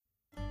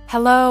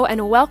Hello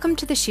and welcome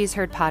to the She's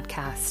Heard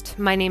podcast.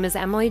 My name is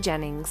Emily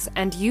Jennings,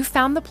 and you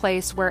found the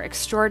place where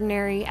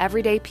extraordinary,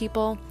 everyday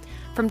people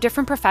from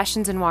different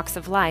professions and walks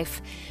of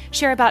life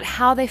share about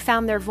how they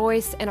found their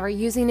voice and are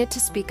using it to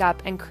speak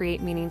up and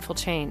create meaningful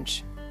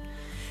change.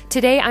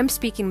 Today I'm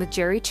speaking with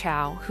Jerri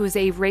Chou, who is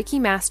a Reiki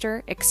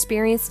master,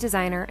 experienced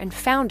designer, and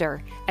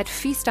founder at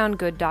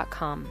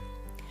feastongood.com.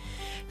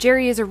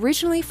 Jerri is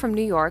originally from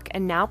New York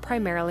and now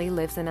primarily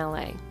lives in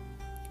LA.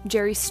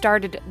 Jerri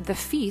started The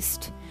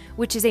Feast,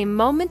 which is a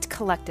moment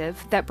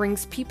collective that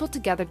brings people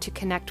together to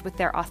connect with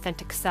their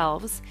authentic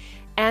selves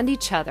and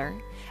each other,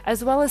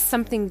 as well as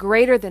something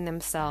greater than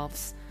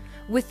themselves,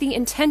 with the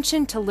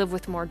intention to live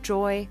with more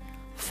joy,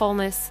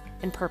 fullness,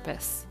 and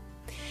purpose.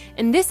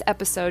 In this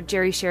episode,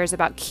 Jerri shares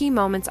about key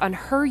moments on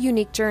her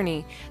unique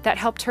journey that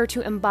helped her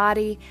to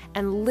embody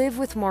and live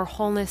with more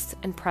wholeness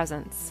and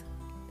presence.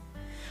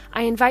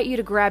 I invite you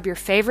to grab your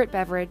favorite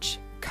beverage,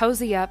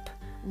 cozy up,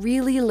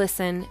 really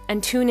listen,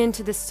 and tune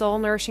into this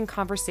soul-nourishing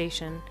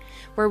conversation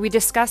where we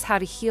discuss how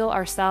to heal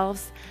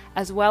ourselves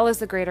as well as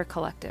the greater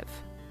collective.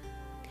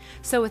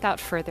 So without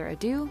further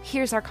ado,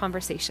 here's our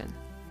conversation.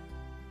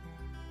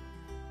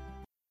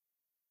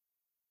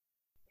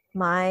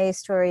 My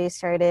story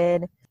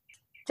started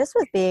just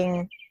with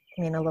being,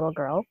 a little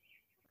girl.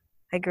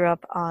 I grew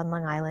up on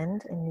Long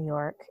Island in New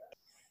York.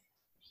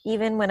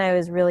 Even when I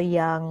was really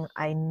young,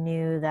 I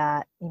knew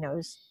that,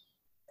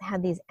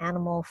 had these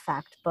animal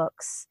fact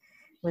books,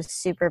 was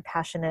super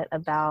passionate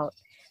about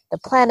the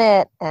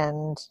planet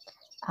and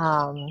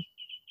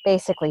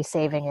basically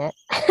saving it,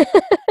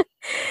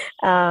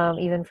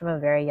 even from a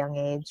very young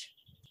age.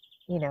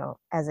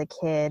 As a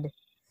kid,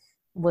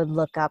 would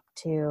look up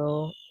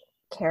to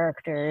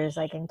characters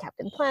like in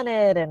Captain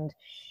Planet and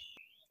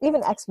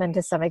even X-Men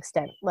to some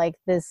extent, like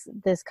this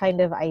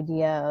kind of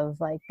idea of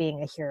like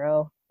being a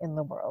hero in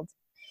the world,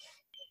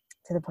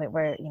 to the point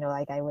where,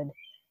 I would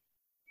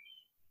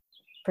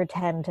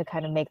pretend to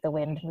kind of make the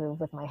wind move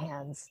with my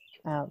hands,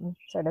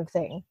 sort of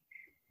thing.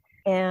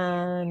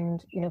 And,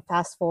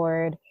 fast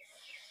forward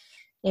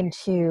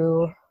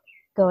into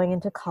going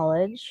into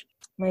college,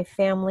 my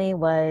family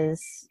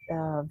was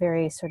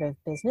very sort of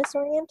business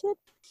oriented.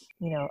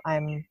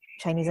 I'm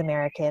Chinese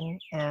American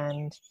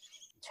and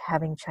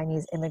having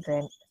Chinese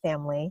immigrant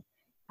family,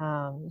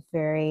 was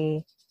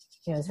very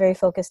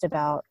focused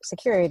about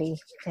security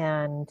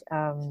and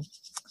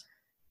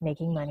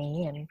making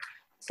money. And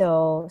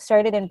so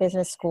started in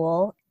business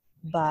school,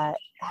 but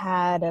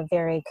had a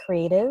very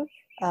creative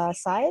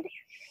side.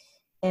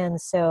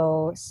 And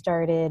so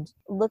started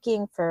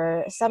looking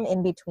for some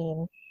in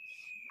between,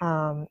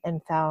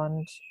 and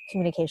found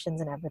communications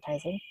and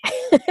advertising,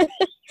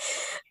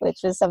 which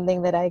was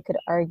something that I could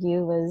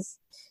argue was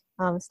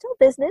still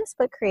business,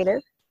 but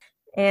creative.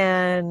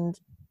 And,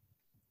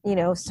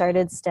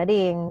 started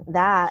studying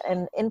that.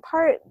 And in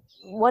part,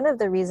 one of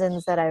the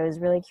reasons that I was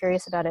really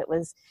curious about it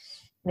was,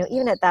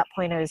 even at that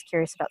point, I was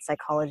curious about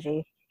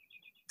psychology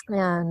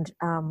and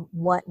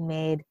what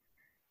made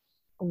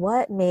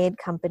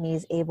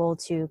companies able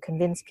to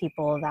convince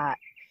people that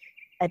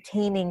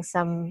attaining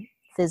some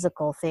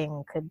physical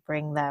thing could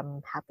bring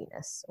them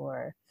happiness,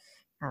 or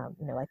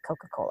like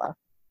Coca-Cola,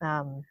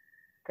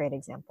 great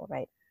example,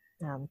 right?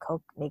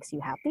 Coke makes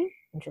you happy.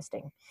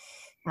 Interesting.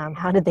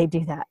 How did they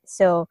do that?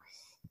 So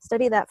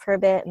studied that for a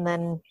bit, and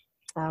then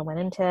went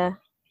into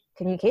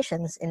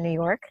communications in New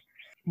York.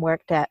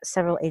 Worked at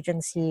several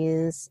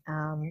agencies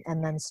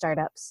and then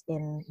startups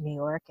in New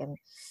York, and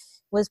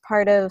was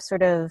part of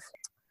sort of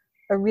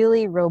a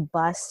really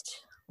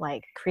robust,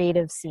 like,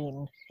 creative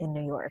scene in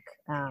New York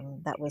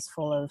that was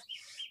full of,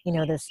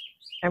 this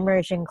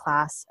emerging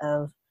class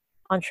of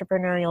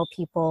entrepreneurial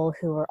people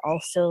who were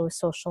also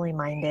socially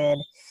minded,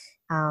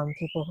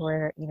 people who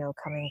were,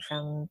 coming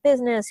from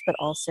business, but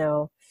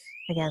also,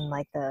 again,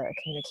 like the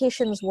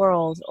communications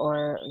world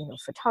or,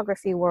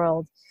 photography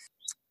world.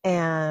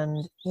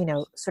 And,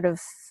 sort of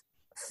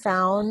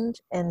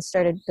found and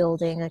started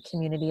building a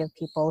community of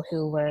people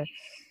who were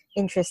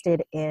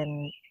interested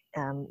in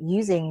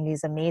using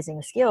these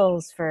amazing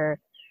skills for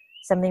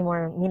something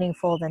more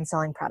meaningful than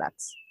selling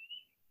products.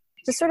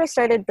 Just sort of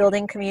started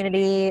building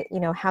community,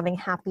 having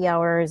happy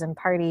hours and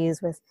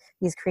parties with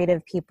these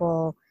creative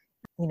people,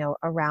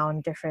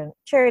 around different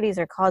charities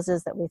or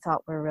causes that we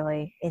thought were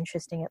really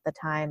interesting at the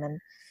time. And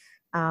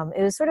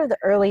it was sort of the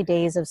early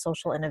days of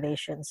social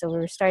innovation. So we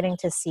were starting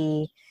to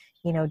see,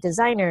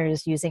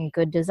 designers using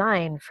good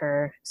design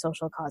for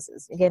social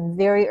causes. Again,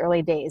 very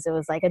early days. It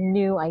was like a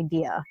new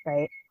idea,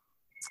 right?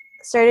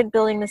 Started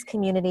building this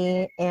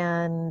community,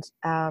 and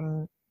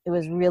it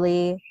was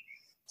really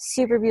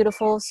super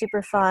beautiful,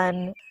 super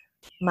fun.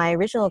 My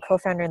original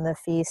co-founder in The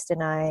Feast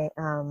and I,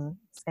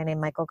 this guy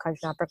named Michael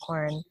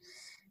Kajnaprakorn,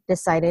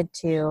 decided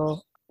to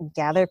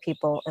gather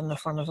people in the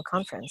form of a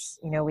conference.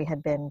 We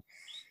had been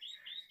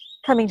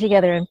coming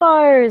together in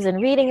bars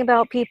and reading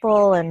about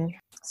people, and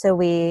so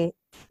we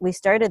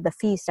started The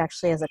Feast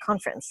actually as a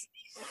conference,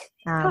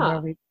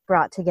 where we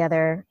brought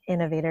together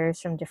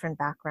innovators from different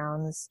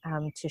backgrounds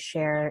to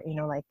share,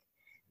 like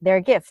their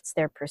gifts,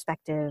 their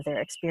perspective, their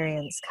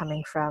experience,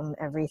 coming from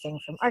everything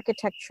from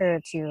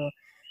architecture to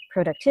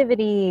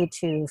productivity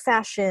to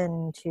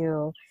fashion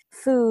to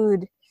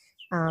food,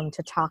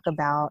 to talk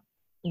about,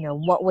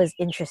 what was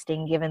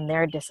interesting given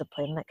their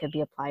discipline that could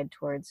be applied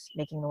towards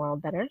making the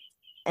world better,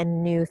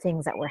 and new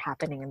things that were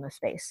happening in the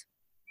space.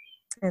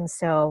 And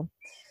so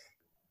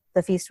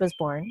the feast was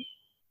born,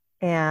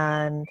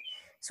 and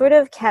sort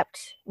of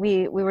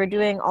we were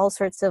doing all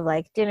sorts of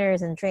like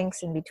dinners and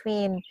drinks in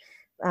between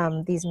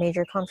these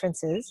major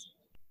conferences.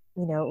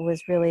 It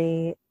was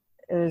really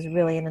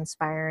an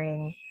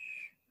inspiring,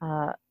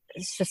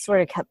 it just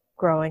sort of kept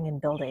growing and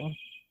building.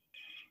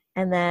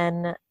 And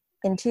then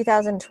in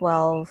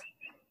 2012,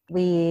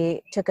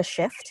 we took a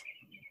shift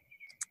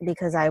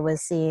because I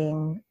was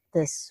seeing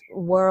this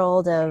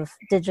world of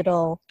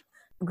digital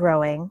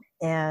growing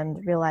and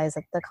realized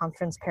that the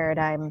conference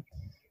paradigm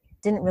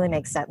didn't really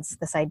make sense.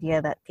 This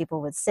idea that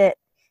people would sit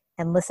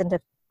and listen to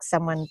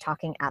someone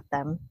talking at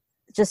them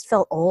just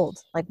felt old.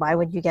 Like, why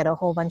would you get a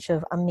whole bunch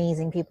of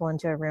amazing people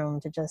into a room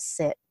to just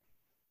sit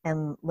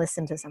and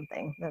listen to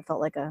something? That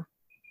felt like I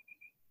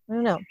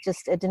don't know,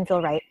 just it didn't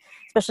feel right,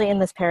 especially in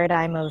this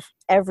paradigm of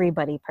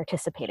everybody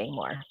participating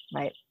more,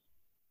 right?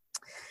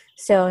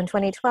 So in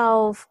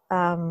 2012,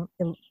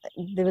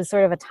 there was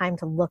sort of a time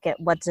to look at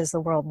what does the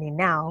world need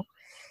now.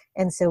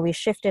 And so we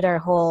shifted our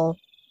whole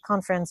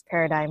conference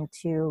paradigm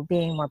to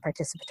being more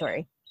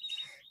participatory.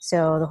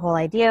 So the whole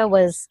idea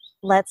was,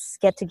 let's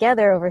get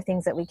together over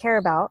things that we care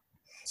about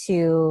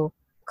to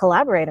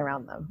collaborate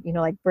around them,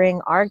 like bring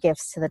our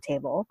gifts to the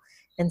table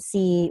and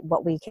see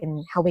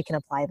how we can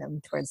apply them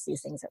towards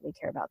these things that we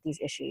care about, these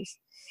issues.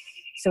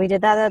 So we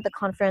did that at the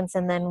conference,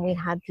 and then we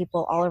had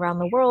people all around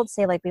the world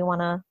say, like, we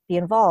want to be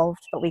involved,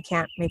 but we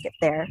can't make it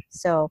there.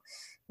 So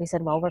we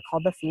said, well, we're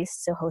called The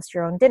Feast, so host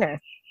your own dinner.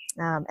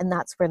 And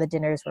that's where the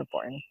dinners were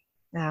born.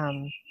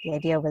 The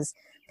idea was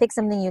pick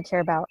something you care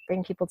about,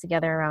 bring people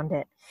together around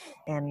it,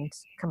 and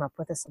come up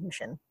with a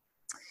solution.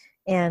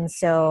 And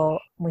so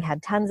we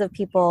had tons of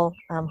people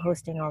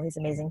hosting all these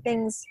amazing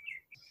things.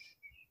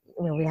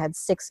 We had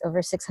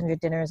over 600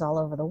 dinners all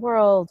over the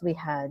world. We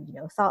had,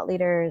 thought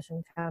leaders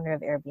from founder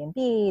of Airbnb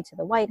to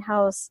the White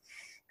House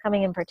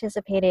coming and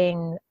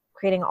participating,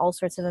 creating all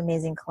sorts of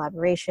amazing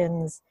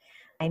collaborations.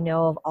 I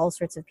know of all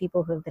sorts of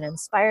people who have been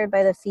inspired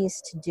by the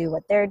feast to do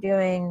what they're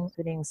doing,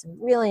 including some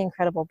really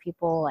incredible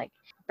people like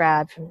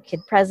Brad from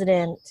Kid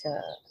President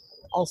to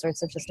all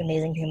sorts of just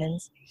amazing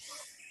humans.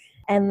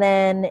 And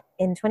then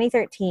in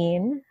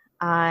 2013,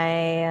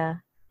 I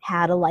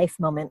had a life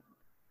moment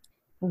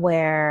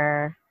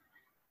where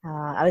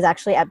I was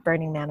actually at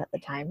Burning Man at the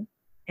time.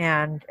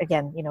 And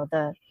again,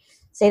 the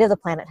state of the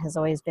planet has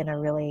always been a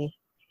really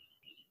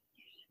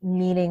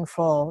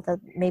meaningful,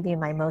 maybe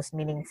my most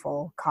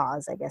meaningful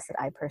cause, I guess,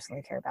 that I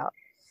personally care about.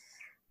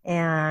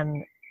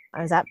 And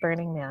I was at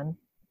Burning Man,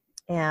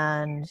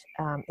 and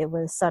it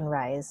was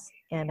sunrise.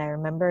 And I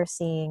remember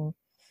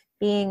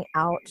being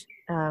out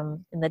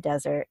in the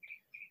desert.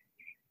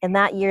 And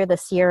that year, the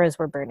Sierras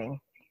were burning.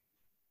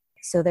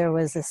 So there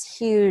was this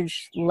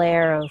huge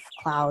layer of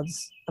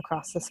clouds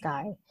across the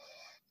sky,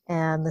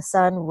 and the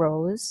sun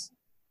rose,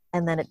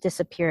 and then it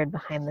disappeared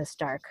behind this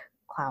dark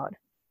cloud.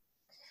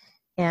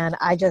 And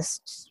I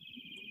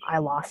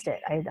lost it.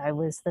 I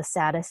was the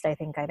saddest I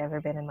think I'd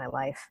ever been in my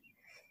life.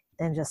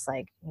 And just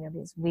like,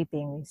 these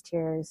weeping, these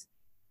tears.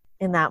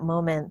 In that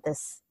moment,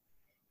 this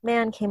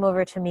man came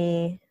over to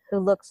me who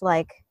looked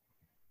like,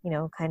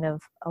 kind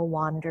of a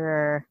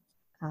wanderer,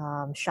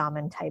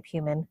 shaman type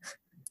human.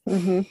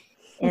 Mm-hmm.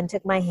 And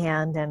took my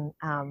hand, and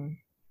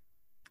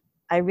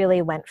I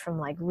really went from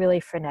like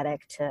really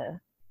frenetic to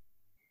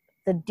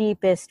the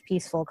deepest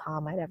peaceful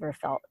calm I'd ever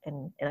felt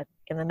in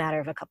the matter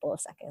of a couple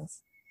of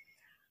seconds.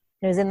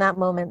 It was in that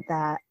moment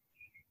that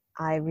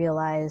I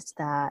realized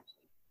that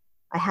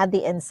I had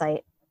the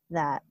insight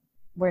that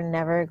we're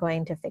never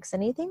going to fix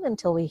anything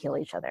until we heal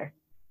each other.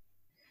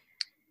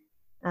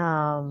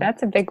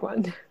 That's a big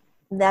one.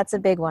 That's a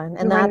big one.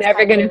 And we're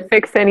never going to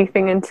fix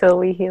anything until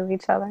we heal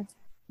each other.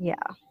 Yeah.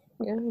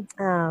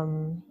 Yeah.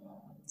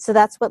 So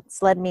that's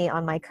what's led me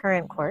on my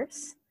current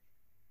course,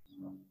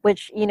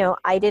 which,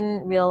 I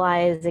didn't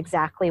realize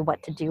exactly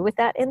what to do with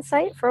that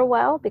insight for a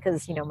while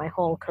because, my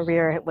whole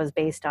career was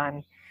based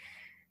on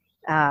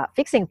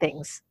fixing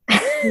things.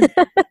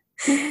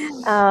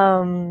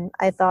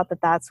 I thought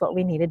that that's what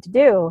we needed to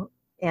do.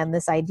 And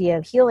this idea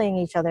of healing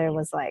each other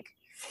was like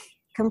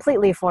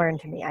completely foreign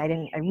to me. I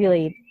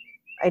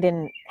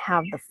didn't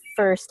have the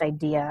first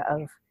idea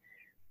of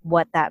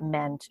what that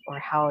meant or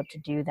how to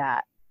do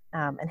that,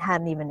 and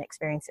hadn't even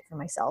experienced it for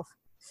myself.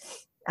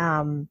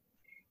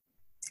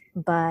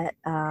 But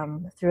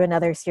through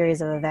another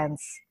series of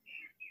events,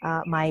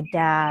 my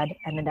dad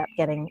ended up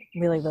getting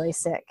really, really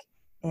sick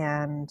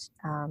and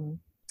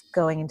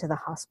going into the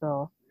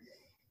hospital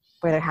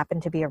where there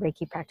happened to be a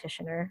Reiki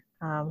practitioner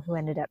who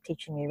ended up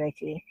teaching me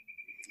Reiki.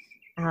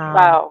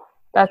 Wow,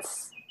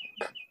 that's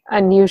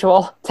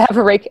unusual to have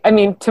a Reiki. I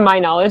mean, to my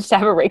knowledge, to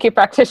have a Reiki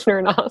practitioner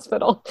in a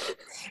hospital.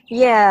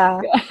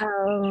 Yeah.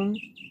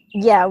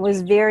 Yeah, it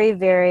was very,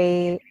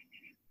 very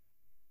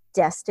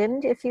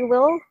destined, if you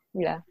will.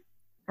 Yeah.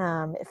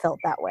 It felt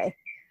that way.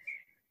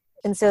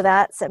 And so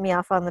that set me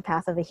off on the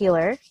path of a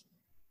healer.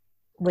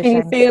 Can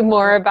you say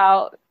more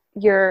about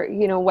your,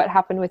 what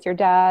happened with your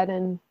dad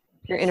and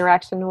your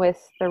interaction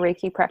with the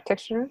Reiki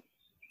practitioner?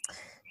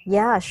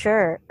 Yeah,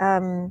 sure.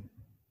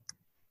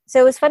 So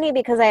it was funny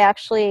because I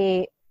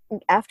actually,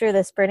 after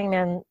this Burning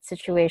Man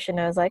situation,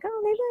 I was like,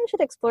 oh, maybe I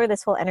should explore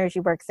this whole energy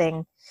work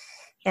thing,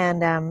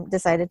 and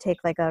decided to take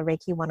like a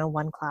Reiki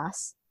 101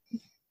 class,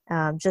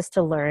 just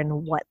to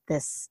learn what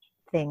this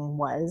thing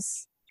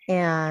was.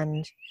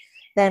 And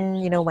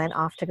then, went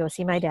off to go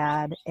see my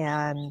dad.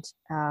 And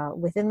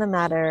within the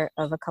matter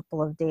of a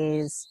couple of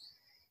days,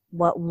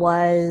 what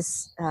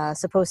was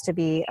supposed to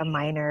be a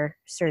minor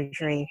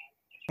surgery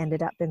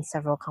ended up in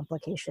several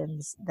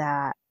complications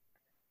that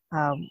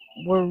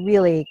were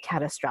really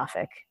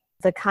catastrophic.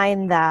 The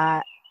kind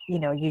that,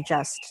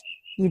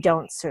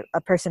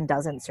 a person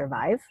doesn't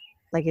survive,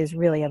 like, is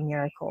really a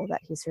miracle that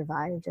he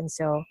survived. And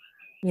so,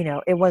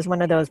 it was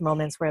one of those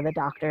moments where the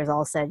doctors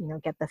all said,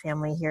 get the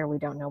family here. We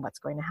don't know what's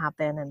going to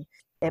happen. And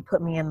it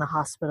put me in the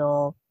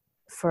hospital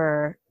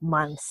for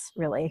months,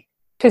 really.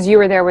 Because you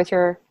were there with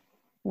your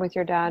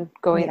dad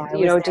going,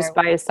 just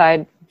by his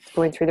side,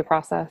 going through the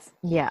process.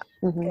 Yeah.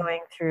 Mm-hmm.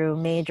 Going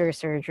through major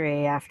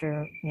surgery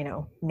after,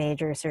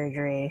 major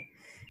surgery,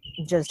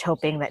 just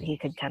hoping that he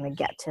could kind of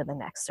get to the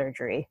next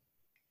surgery.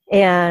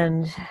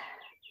 And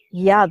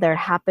yeah, there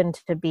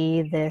happened to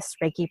be this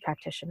Reiki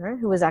practitioner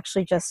who was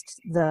actually just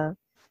the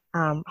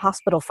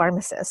hospital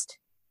pharmacist,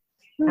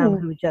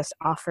 who just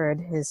offered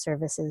his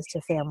services to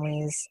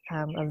families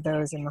of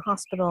those in the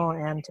hospital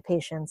and to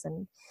patients.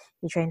 And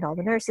he trained all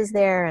the nurses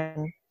there.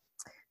 And,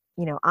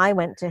 I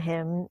went to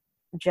him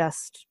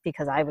just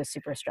because I was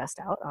super stressed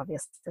out,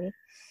 obviously,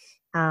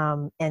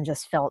 and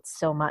just felt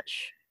so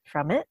much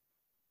from it.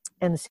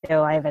 And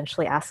so I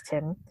eventually asked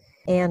him,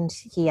 and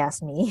he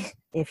asked me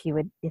if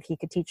he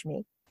could teach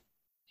me.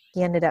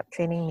 He ended up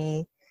training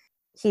me.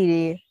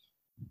 He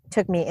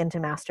took me into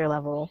master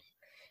level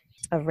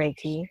of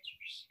Reiki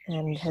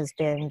and has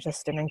been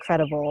just an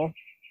incredible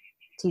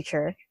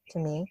teacher to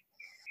me.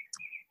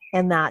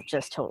 And that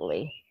just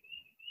totally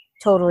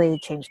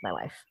changed my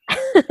life.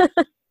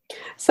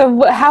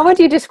 So how would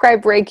you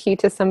describe Reiki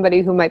to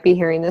somebody who might be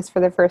hearing this for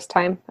the first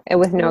time and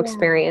with no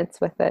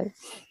experience with it?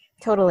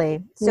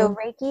 Totally. So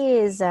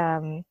Reiki is,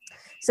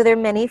 so there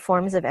are many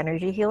forms of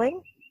energy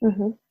healing.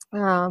 Mm-hmm.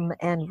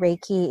 And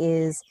Reiki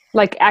is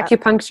like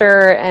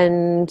acupuncture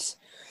and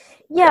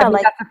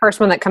like that's the first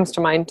one that comes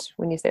to mind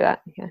when you say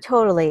that. Yeah.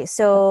 Totally.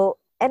 So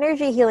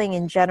energy healing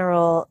in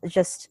general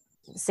just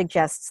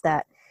suggests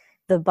that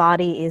the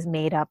body is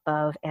made up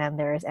of, and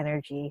there is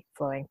energy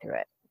flowing through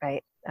it,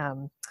 right?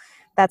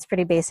 That's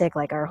pretty basic.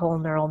 Like, our whole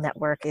neural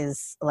network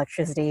is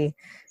electricity,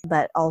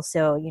 but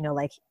also,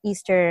 like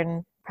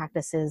Eastern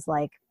practices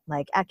like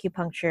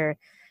acupuncture,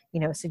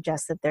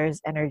 suggest that there's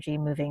energy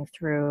moving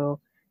through,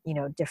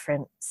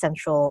 different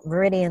central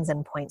meridians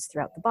and points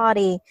throughout the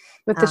body.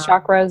 With the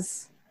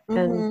chakras.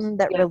 And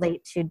that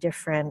relate to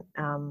different,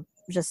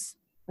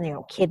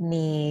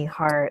 kidney,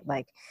 heart,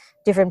 like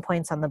different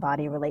points on the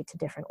body relate to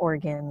different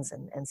organs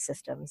and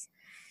systems.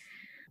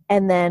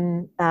 And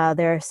then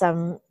there are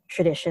some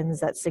traditions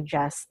that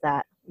suggest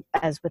that,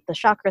 as with the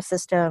chakra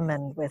system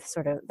and with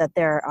sort of that,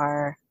 there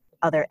are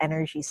other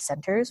energy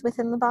centers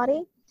within the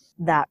body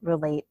that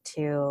relate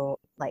to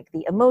like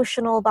the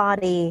emotional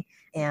body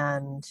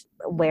and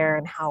where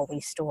and how we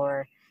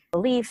store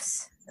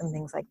beliefs and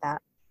things like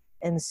that.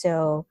 And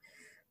so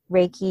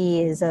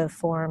Reiki is a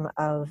form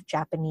of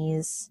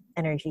Japanese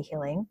energy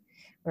healing,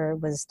 or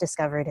it was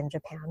discovered in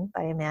Japan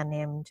by a man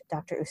named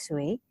Dr.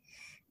 Usui.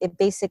 It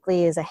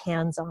basically is a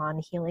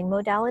hands-on healing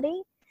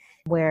modality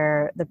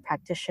where the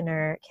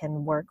practitioner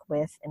can work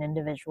with an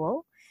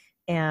individual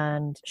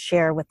and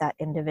share with that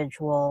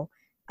individual.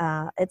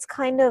 It's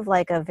kind of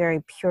like a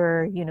very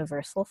pure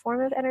universal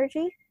form of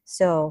energy.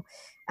 So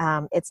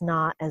it's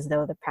not as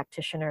though the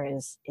practitioner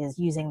is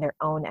using their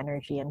own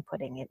energy and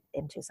putting it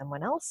into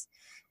someone else.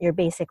 You're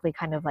basically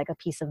kind of like a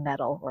piece of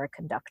metal or a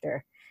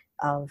conductor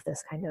of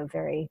this kind of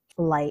very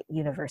light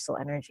universal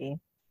energy,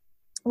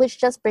 which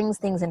just brings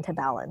things into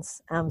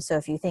balance. So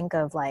if you think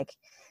of like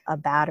a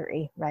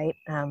battery, right?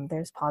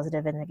 There's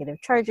positive and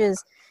negative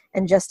charges.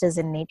 And just as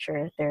in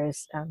nature,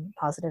 there's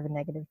positive and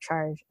negative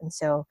charge. And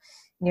so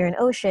near an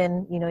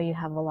ocean, you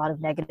have a lot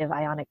of negative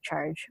ionic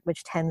charge,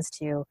 which tends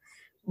to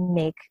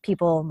make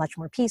people much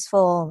more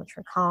peaceful, much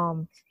more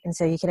calm. And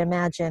so you can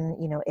imagine,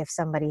 if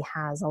somebody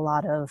has a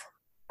lot of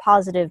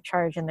positive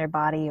charge in their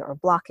body or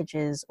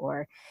blockages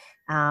or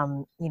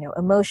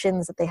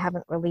emotions that they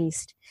haven't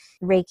released,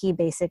 Reiki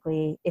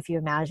basically, if you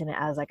imagine it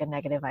as like a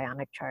negative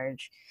ionic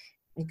charge,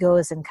 it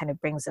goes and kind of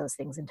brings those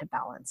things into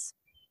balance.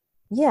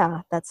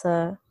 Yeah, that's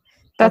a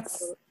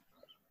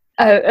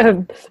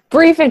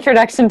brief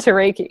introduction to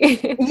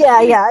Reiki.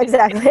 Yeah,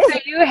 exactly. So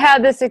you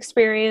had this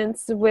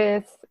experience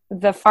with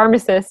the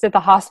pharmacist at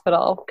the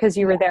hospital because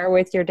you were there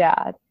with your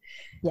dad.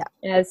 Yeah.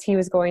 As he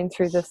was going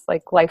through this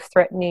like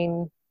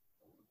life-threatening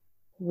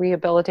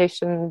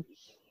rehabilitation,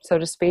 so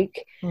to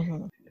speak.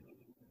 Mm-hmm.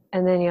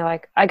 and then you're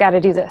like, I got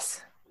to do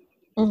this.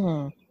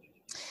 Mm-hmm.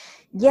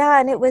 Yeah.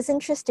 And it was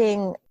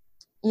interesting,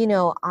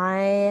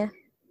 I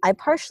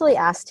partially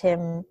asked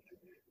him,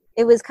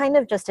 it was kind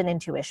of just an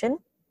intuition.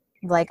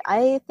 Like,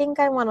 I think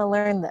I want to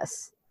learn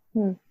this.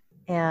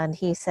 And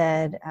he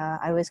said,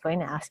 I was going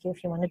to ask you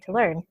if you wanted to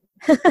learn.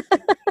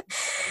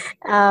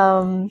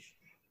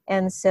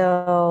 And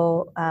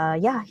so,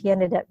 he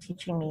ended up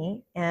teaching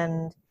me.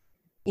 And,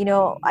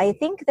 I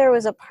think there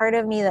was a part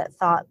of me that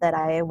thought that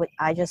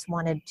I just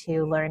wanted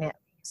to learn it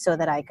so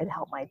that I could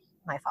help my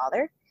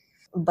father.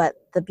 But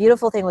the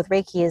beautiful thing with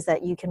Reiki is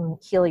that you can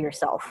heal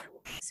yourself.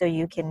 So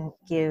you can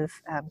give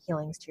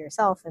healings to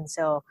yourself. And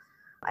so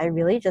I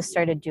really just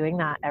started doing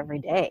that every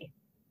day.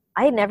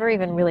 I had never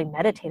even really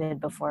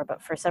meditated before,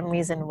 but for some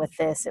reason with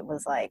this, it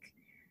was like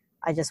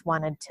I just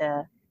wanted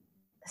to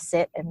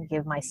sit and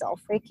give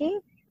myself Reiki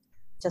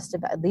just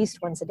about at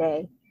least once a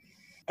day.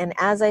 And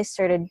as I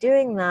started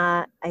doing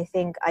that, I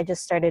think I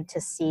just started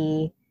to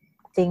see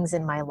things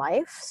in my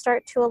life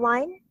start to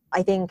align.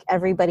 I think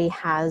everybody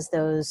has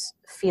those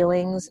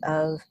feelings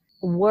of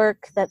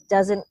work that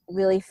doesn't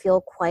really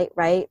feel quite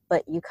right,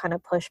 but you kind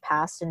of push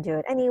past and do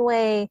it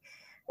anyway,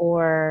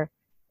 or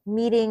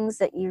meetings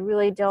that you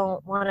really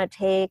don't want to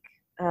take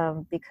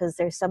because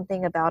there's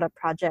something about a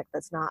project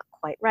that's not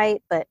quite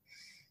right, but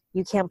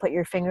you can't put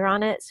your finger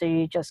on it, so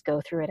you just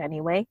go through it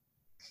anyway.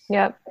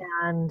 Yep.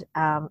 And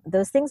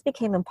those things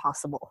became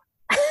impossible.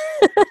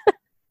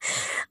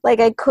 Like,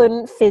 I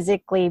couldn't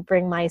physically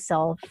bring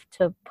myself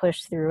to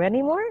push through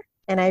anymore.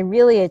 And I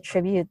really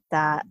attribute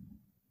that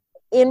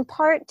in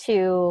part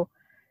to,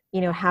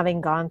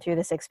 having gone through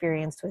this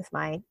experience with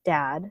my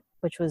dad,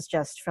 which was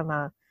just from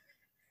a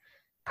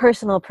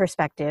personal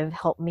perspective,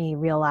 helped me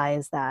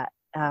realize that,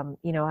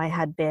 I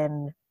had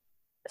been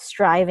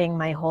striving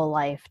my whole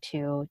life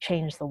to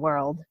change the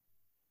world.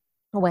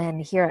 When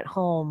here at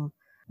home,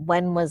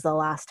 when was the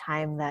last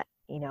time that,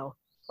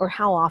 or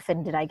how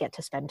often did I get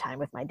to spend time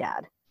with my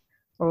dad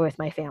or with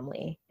my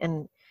family?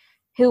 And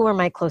who were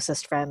my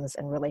closest friends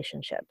and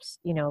relationships?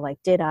 Like,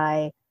 did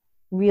I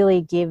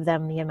really give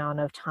them the amount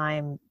of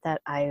time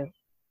that I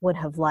would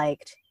have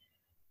liked?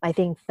 I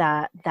think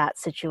that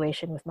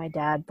situation with my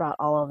dad brought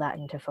all of that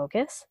into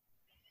focus.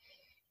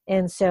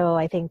 And so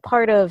I think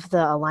part of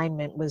the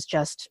alignment was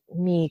just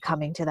me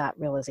coming to that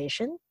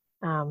realization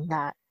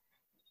that,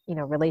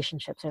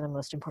 relationships are the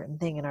most important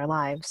thing in our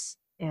lives.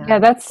 And yeah,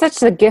 that's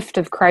such a gift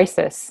of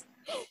crisis.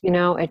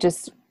 It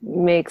just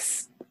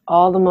makes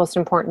all the most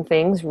important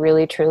things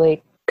really,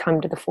 truly come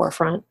to the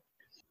forefront.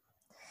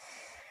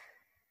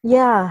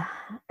 Yeah.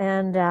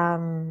 And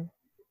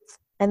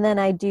then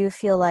I do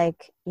feel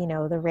like, the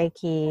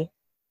Reiki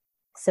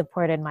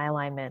supported my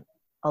alignment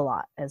a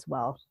lot as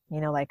well.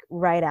 Like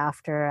right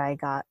after I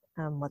got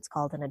what's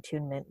called an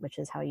attunement, which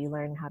is how you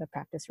learn how to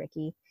practice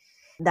Reiki.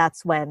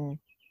 That's when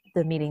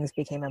the meetings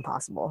became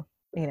impossible.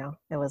 It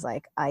was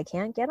like, I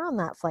can't get on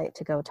that flight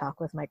to go talk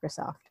with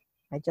Microsoft.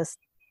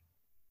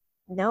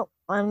 Nope,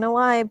 I don't know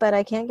why, but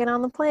I can't get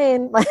on the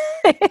plane.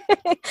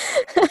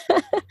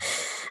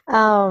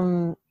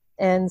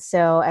 And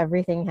so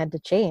everything had to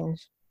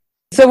change.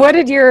 So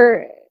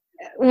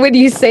when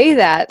you say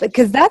that,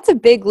 because that's a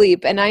big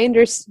leap, and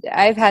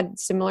I've had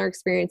similar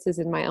experiences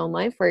in my own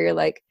life where you're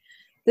like,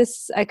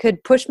 I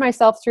could push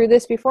myself through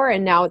this before,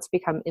 and now it's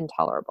become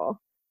intolerable.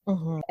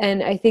 Mm-hmm.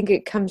 And I think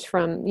it comes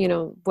from,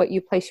 what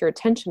you place your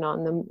attention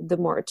on, the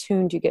more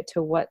attuned you get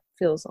to what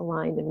feels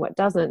aligned and what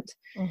doesn't,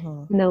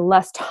 Mm-hmm. and the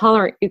less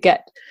tolerant you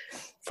get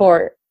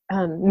for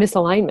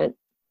misalignment.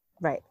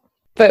 Right.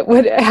 But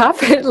what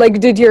happened?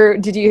 Like,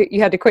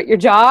 you had to quit your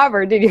job,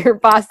 or did your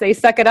boss say,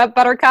 suck it up,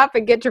 buttercup,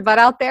 and get your butt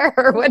out there?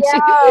 Or what?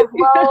 Yeah,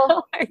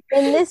 well,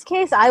 in this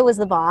case, I was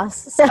the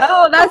boss. So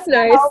oh, that's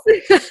nice.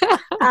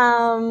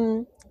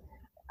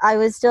 I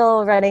was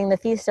still running the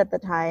feast at the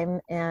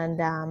time.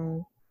 And,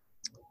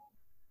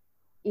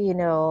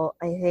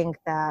 I think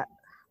that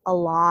a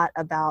lot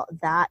about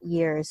that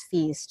year's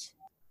feast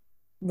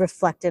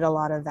reflected a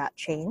lot of that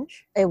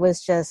change. It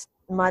was just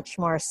much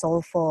more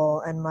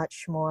soulful and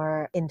much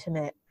more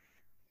intimate,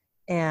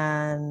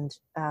 and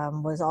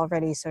was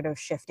already sort of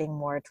shifting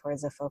more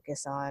towards a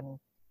focus on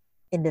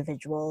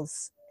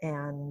individuals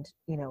and,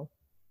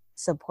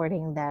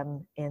 supporting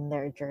them in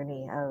their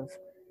journey of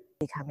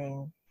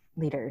becoming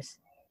leaders.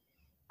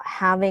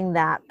 Having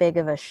that big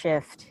of a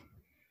shift,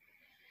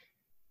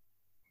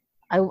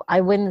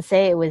 I wouldn't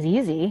say it was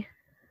easy.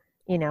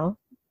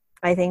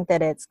 I think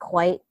that it's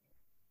quite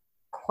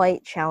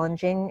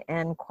challenging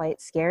and quite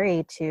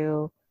scary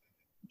to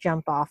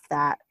jump off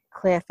that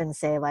cliff and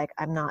say, like,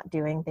 I'm not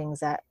doing things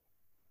that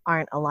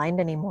aren't aligned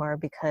anymore,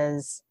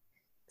 because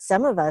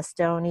some of us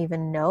don't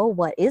even know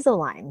what is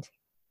aligned,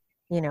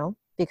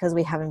 because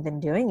we haven't been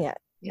doing it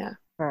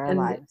for our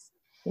lives.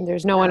 And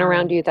there's no one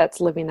around you that's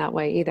living that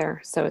way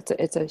either. So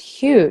it's a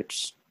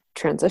huge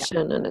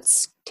transition, and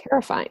it's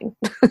terrifying.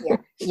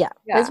 Yeah.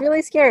 It's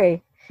really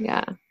scary.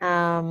 Yeah.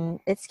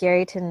 It's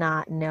scary to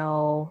not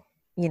know,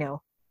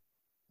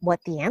 what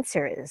the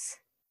answer is.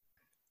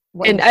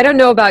 And I don't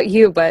know about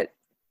you, but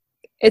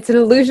it's an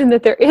illusion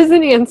that there is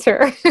an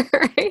answer,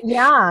 right?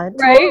 Yeah,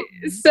 Right.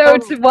 So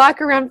totally. to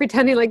walk around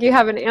pretending like you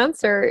have an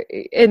answer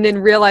and then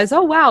realize,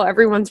 oh, wow,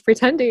 everyone's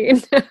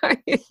pretending,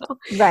 you know,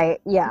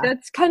 Right. Yeah.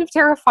 that's kind of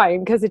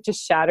terrifying because it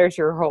just shatters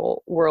your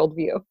whole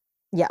worldview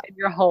Yeah. and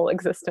your whole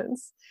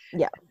existence.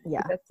 Yeah.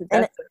 Yeah. And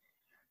That's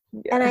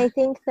and yeah. I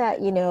think that,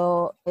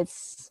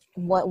 it's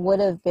what would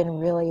have been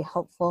really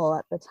helpful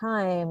at the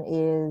time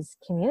is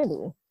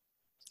community,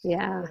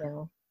 Yeah.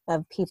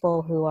 of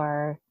people who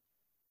are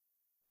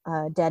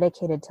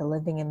dedicated to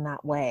living in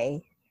that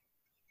way,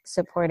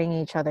 supporting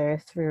each other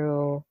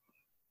through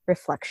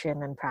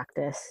reflection and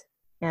practice.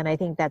 And I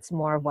think that's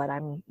more of what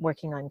I'm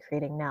working on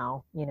creating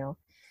now,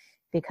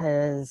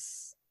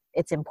 because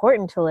it's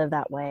important to live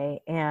that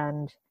way.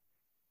 And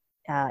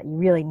you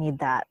really need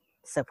that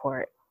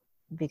support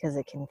because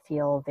it can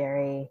feel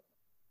very,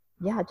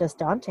 just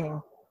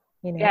daunting.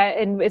 Yeah,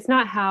 and it's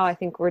not how I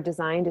think we're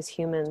designed as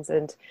humans,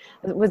 and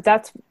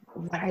that's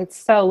what I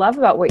so love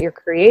about what you're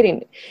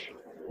creating,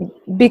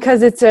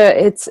 because it's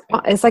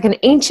like an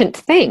ancient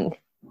thing,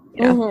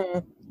 you know,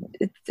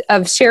 Mm-hmm.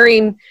 of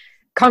sharing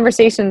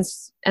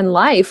conversations and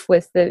life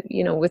with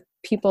with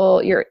people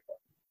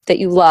that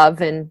you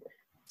love and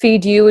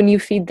feed you, and you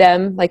feed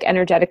them, like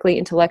energetically,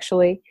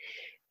 intellectually,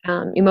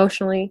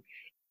 emotionally.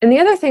 And the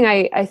other thing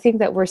I think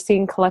that we're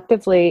seeing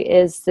collectively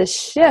is this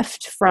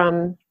shift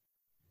from,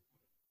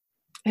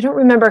 I don't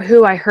remember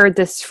who I heard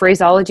this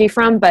phraseology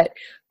from, but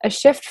a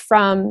shift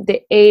from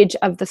the age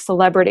of the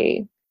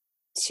celebrity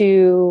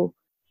to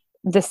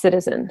the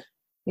citizen,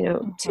 to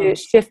Mm-hmm.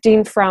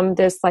 shifting from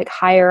this like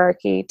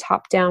hierarchy,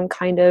 top down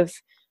kind of,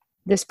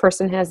 this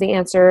person has the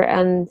answer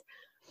and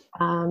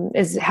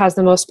has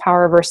the most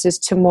power, versus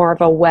to more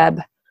of a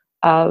web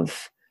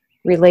of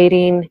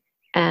relating.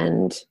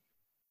 And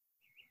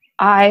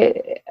I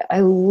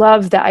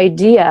love the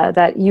idea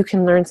that you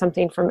can learn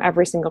something from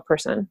every single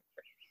person,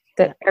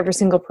 that every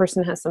single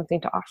person has something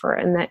to offer,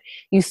 and that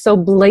you so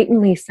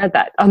blatantly said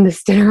that on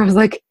this dinner. I was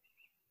like,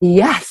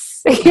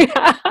 yes,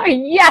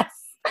 yes,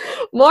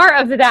 more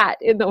of that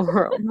in the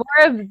world,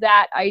 more of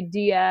that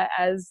idea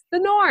as the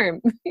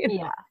norm.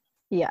 Yeah.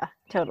 Yeah,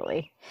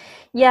 totally.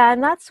 Yeah,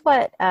 and that's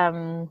what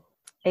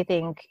I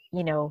think,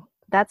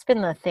 that's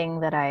been the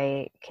thing that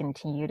I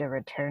continue to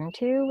return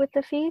to with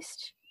the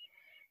feast.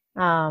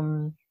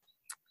 Um,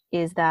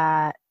 is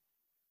that,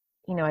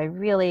 I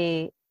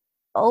really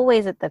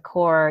always at the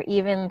core,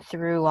 even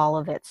through all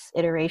of its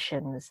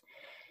iterations,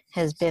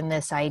 has been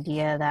this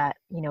idea that,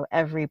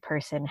 every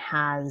person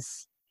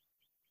has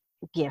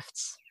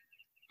gifts,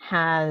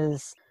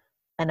 has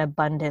an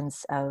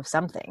abundance of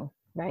something,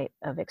 right?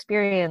 Of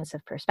experience,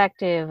 of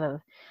perspective,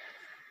 of,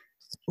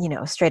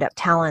 straight up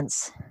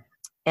talents.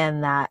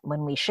 And that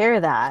when we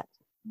share that,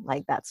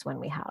 like, that's when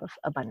we have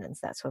abundance,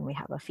 that's when we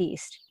have a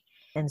feast.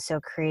 And so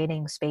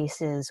creating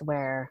spaces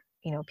where,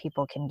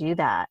 people can do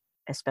that,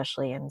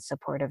 especially in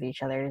support of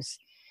each other's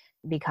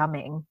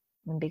becoming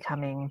and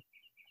becoming,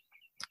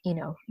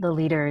 the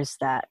leaders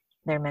that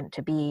they're meant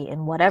to be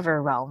in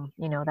whatever realm,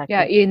 that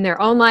Yeah, could. in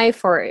their own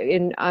life or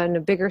in on a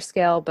bigger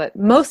scale, but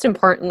most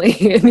importantly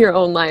in your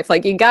own life.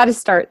 Like, you got to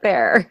start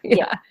there.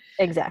 Yeah,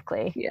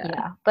 exactly. Yeah.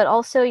 Yeah. But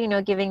also,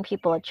 giving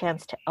people a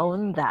chance to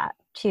own that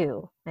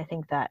too. I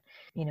think that,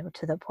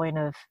 to the point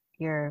of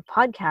your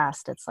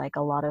podcast, it's like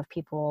a lot of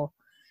people,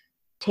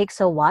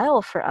 takes a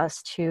while for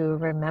us to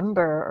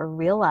remember or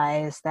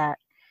realize that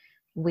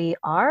we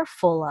are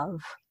full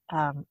of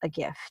a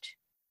gift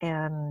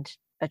and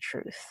a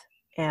truth.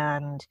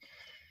 And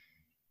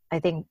I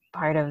think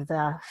part of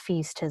the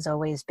feast has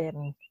always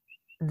been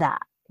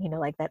that,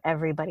 like that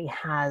everybody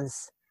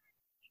has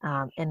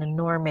an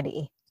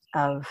enormity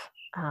of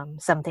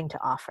something to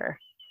offer.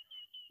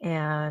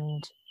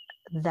 And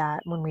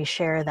that when we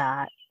share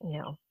that,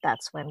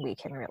 that's when we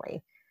can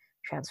really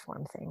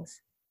transform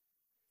things.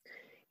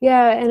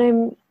 Yeah,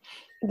 and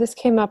this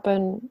came up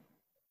in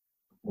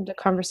the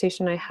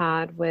conversation I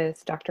had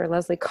with Dr.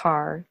 Leslie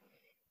Carr,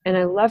 and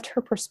I loved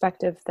her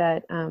perspective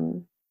that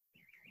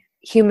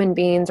human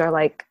beings are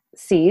like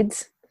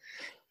seeds,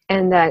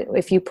 and that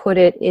if you put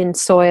it in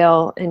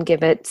soil and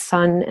give it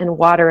sun and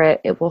water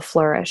it, it will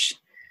flourish.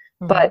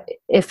 Mm-hmm. But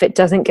if it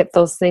doesn't get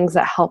those things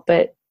that help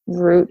it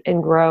root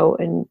and grow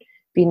and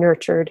be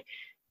nurtured,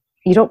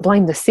 you don't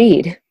blame the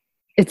seed.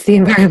 It's the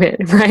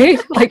environment, right?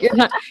 Like,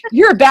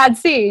 you're a bad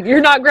seed. You're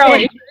not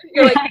growing.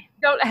 You're like,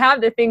 you don't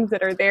have the things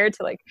that are there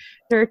to like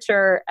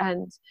nurture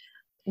and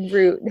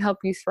root and help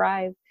you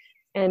thrive.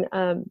 And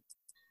I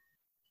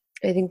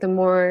think the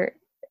more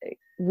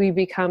we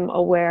become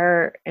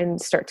aware and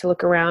start to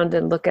look around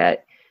and look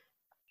at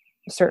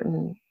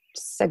certain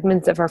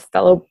segments of our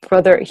fellow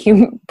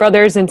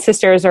brothers and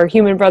sisters, or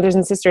human brothers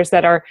and sisters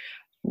that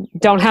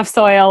don't have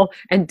soil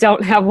and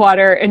don't have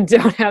water and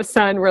don't have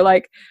sun,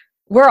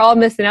 we're all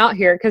missing out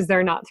here because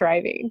they're not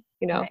thriving.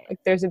 Right. Like,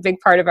 there's a big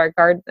part of our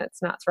garden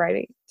that's not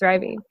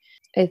thriving.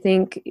 I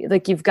think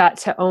like you've got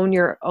to own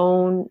your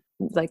own,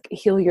 like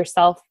heal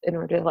yourself in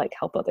order to like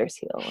help others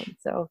heal. And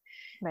so,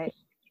 Right.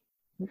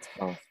 it's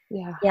both.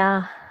 Yeah.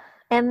 Yeah.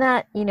 And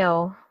that,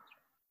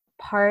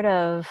 part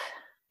of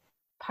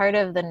part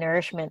of the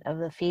nourishment of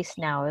the feast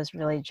now is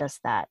really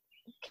just that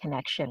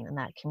connection and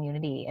that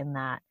community and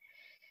that,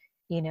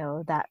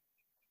 that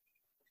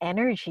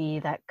energy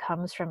that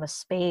comes from a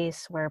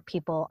space where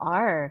people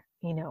are,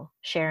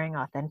 sharing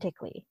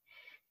authentically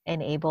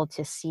and able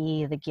to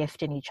see the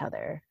gift in each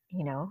other.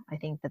 I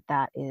think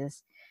that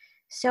is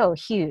so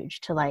huge,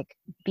 to like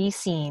be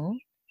seen,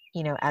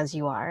 as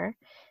you are,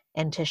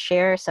 and to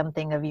share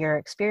something of your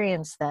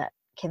experience that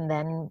can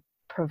then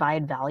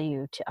provide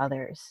value to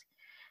others.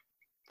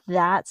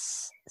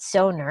 That's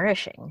so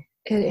nourishing.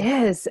 It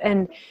is.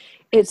 And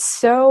it's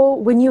so,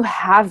 when you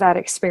have that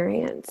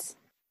experience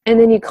and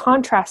then you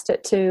contrast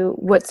it to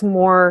what's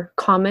more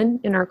common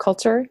in our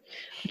culture,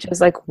 which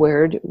is like,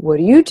 what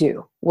do you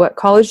do? What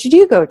college did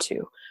you go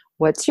to?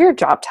 What's your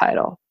job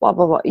title? Blah,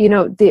 blah, blah.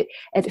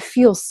 It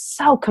feels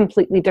so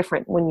completely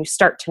different when you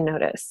start to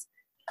notice.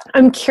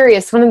 I'm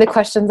curious, one of the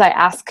questions I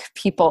ask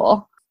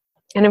people,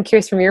 and I'm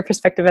curious from your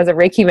perspective as a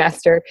Reiki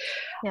master,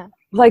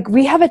 like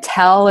we have a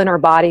tell in our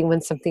body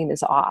when something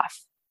is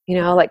off.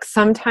 Like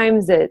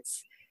sometimes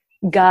it's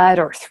gut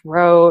or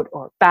throat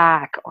or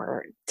back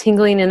or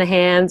tingling in the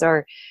hands,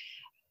 or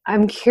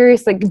I'm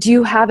curious, like, do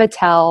you have a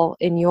tell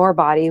in your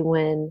body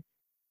when,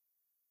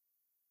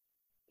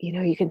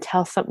 you can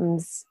tell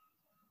something's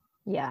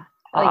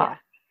off?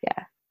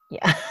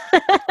 Yeah.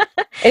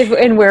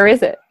 And where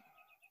is it?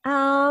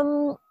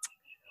 Well,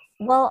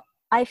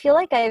 I feel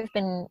like I've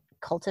been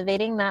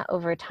cultivating that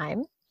over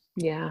time.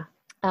 Yeah.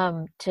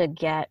 To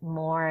get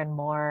more and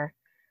more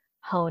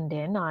honed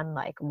in on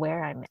like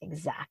where I'm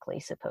exactly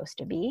supposed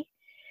to be.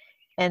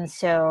 And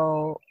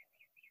so,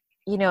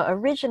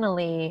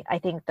 originally, I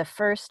think the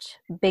first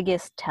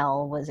biggest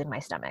tell was in my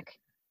stomach.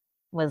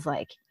 Was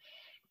like,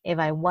 if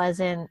I was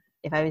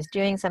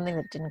doing something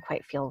that didn't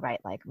quite feel right,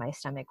 like my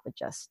stomach would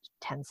just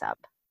tense up,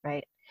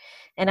 right?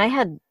 And I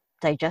had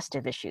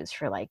digestive issues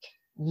for like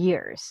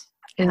years.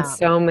 And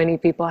so many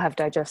people have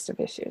digestive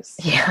issues.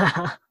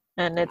 Yeah.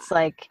 And it's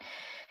like,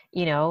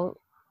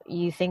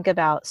 you think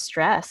about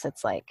stress,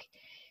 it's like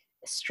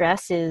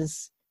stress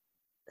is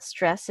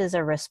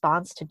a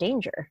response to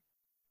danger.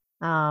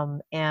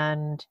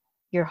 And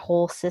your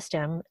whole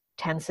system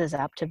tenses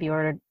up to be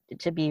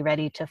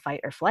ready to fight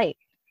or flight,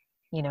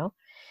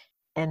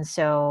 And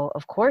so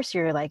of course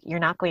you're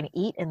not going to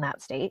eat in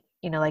that state,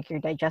 like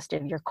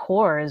your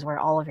core is where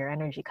all of your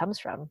energy comes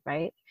from,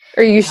 right?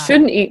 Or you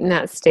shouldn't eat in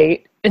that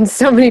state. And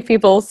so many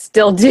people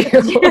still do.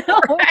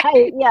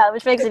 Right? Yeah,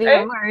 which makes it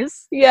even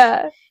worse.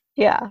 Yeah.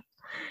 Yeah.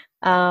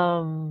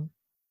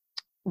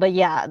 But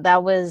yeah,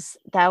 that was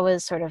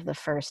sort of the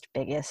first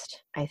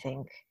biggest, I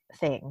think,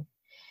 thing.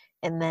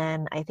 And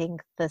then I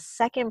think the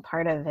second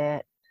part of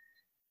it,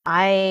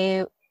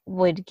 I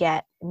would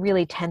get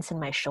really tense in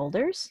my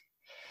shoulders.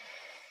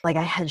 Like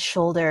I had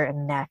shoulder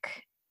and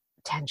neck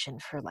tension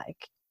for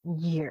like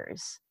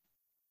years,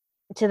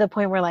 to the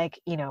point where like,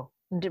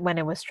 when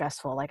it was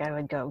stressful, like I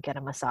would go get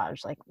a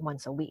massage like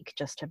once a week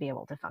just to be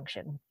able to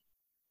function.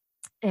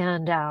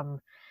 And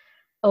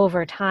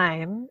over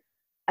time,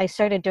 I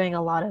started doing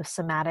a lot of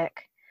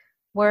somatic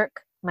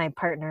work. My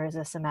partner is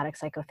a somatic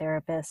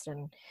psychotherapist,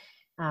 and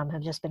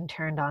have just been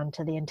turned on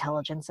to the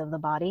intelligence of the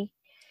body,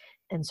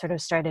 and sort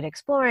of started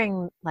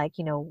exploring, like,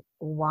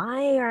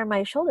 why are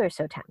my shoulders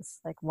so tense?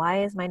 Like,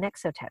 why is my neck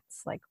so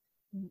tense? Like,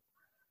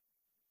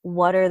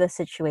 what are the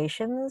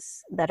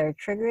situations that are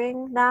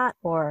triggering that?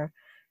 Or,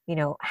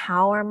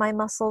 how are my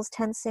muscles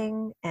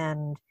tensing?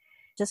 And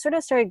just sort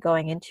of started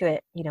going into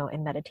it,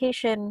 in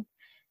meditation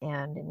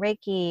and in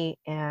Reiki,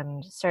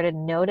 and started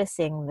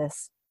noticing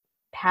this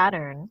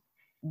pattern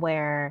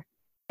where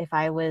if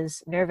I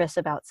was nervous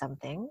about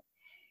something,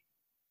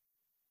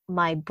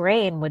 my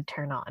brain would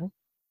turn on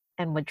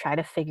and would try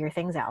to figure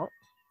things out.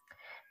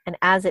 And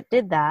as it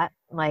did that,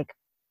 like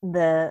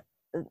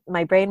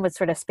my brain would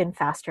sort of spin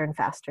faster and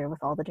faster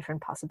with all the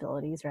different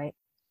possibilities, right?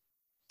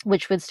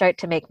 Which would start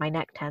to make my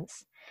neck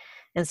tense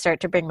and start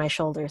to bring my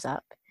shoulders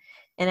up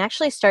and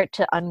actually start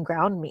to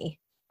unground me,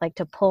 like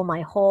to pull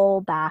my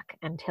whole back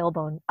and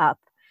tailbone up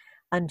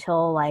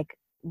until like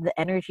the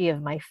energy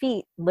of my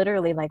feet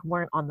literally like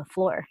weren't on the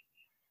floor.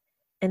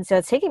 And so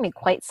it's taken me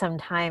quite some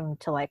time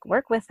to like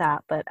work with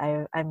that, but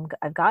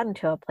I've gotten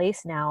to a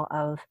place now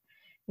of,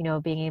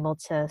 being able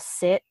to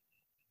sit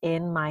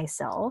in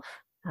myself,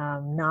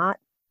 not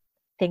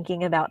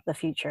thinking about the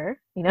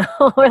future,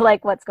 or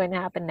like what's going to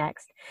happen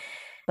next,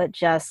 but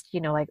just,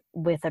 like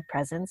with a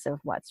presence of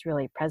what's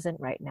really present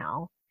right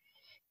now.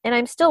 And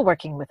I'm still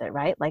working with it,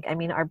 right? Like, I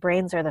mean, our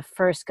brains are the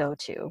first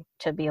go-to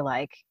to be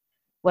like,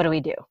 what do we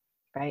do,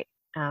 right?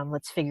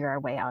 Let's figure our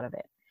way out of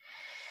it.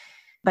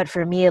 But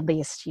for me, at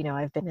least,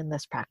 I've been in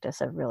this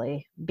practice of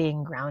really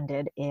being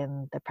grounded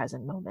in the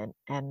present moment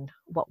and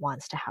what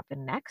wants to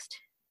happen next,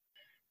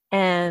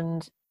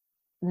 and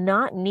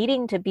not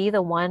needing to be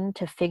the one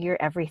to figure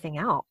everything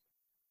out,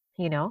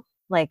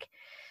 like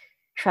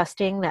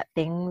trusting that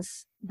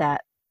things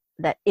that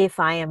if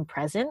I am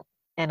present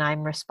and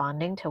I'm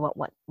responding to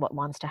what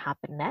wants to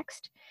happen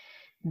next,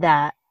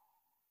 that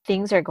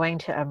things are going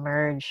to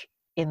emerge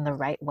in the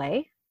right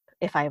way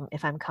if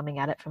I'm coming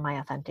at it from my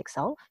authentic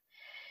self.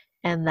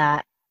 and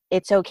that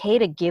it's okay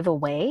to give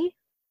away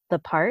the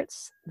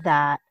parts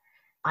that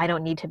I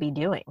don't need to be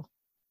doing.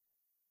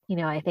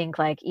 I think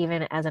like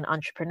even as an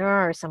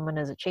entrepreneur or someone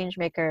as a change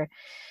maker,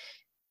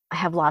 I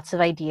have lots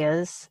of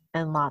ideas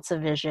and lots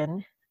of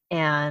vision,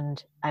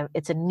 and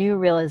it's a new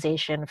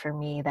realization for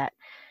me that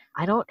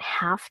I don't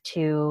have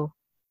to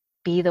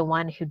be the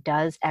one who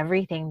does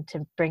everything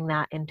to bring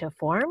that into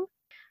form.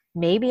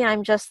 Maybe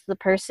I'm just the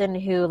person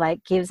who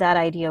like gives that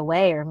idea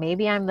away, or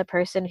maybe I'm the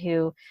person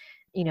who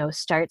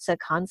starts a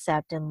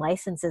concept and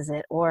licenses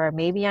it, or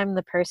maybe I'm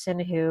the person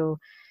who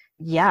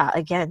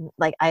again,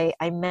 like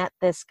I met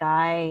this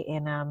guy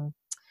in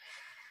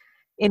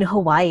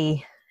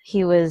Hawaii.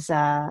 He was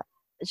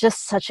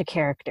just such a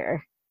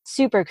character,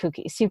 super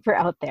kooky, super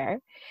out there,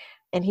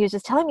 and he was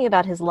just telling me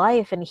about his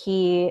life. And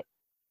he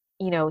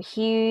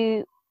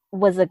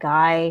was a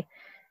guy.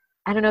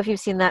 I don't know if you've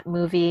seen that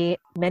movie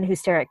Men Who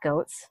Stare at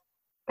Goats.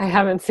 I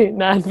haven't seen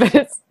that, but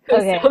it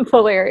Okay. sounds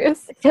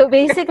hilarious. So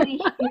basically,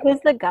 he was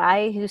the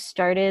guy who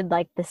started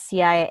like the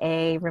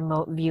CIA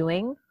remote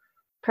viewing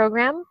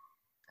program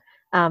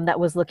that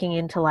was looking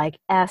into like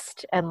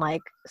EST and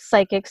like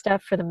psychic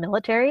stuff for the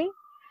military.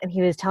 And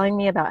he was telling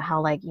me about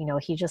how like,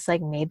 he just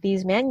like made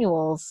these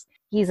manuals.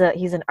 He's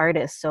an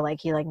artist, so like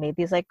he like made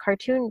these like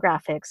cartoon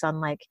graphics on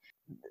like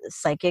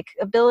psychic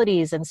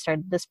abilities and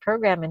started this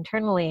program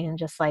internally, and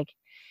just like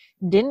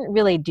didn't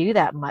really do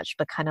that much,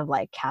 but kind of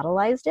like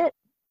catalyzed it.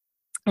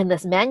 And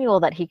this manual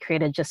that he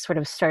created just sort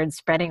of started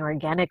spreading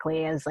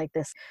organically as like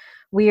this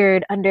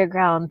weird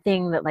underground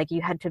thing that like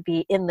you had to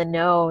be in the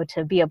know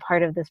to be a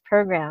part of this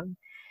program.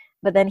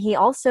 But then he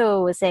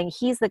also was saying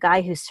he's the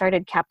guy who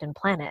started Captain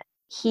Planet.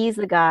 He's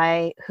the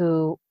guy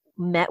who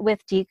met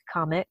with Deke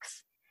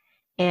Comics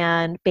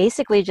and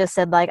basically just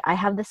said like, I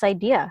have this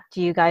idea.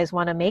 Do you guys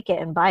want to make it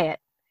and buy it?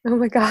 Oh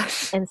my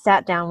gosh. And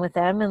sat down with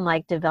them and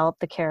like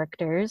developed the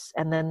characters,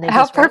 and then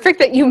How perfect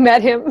that you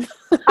met him.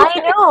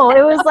 I know,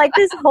 it was like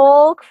this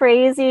whole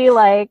crazy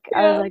like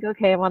I was like,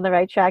 okay, I'm on the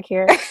right track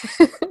here.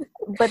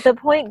 But the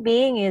point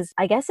being is,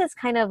 I guess it's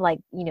kind of like,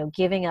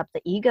 giving up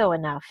the ego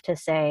enough to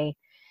say,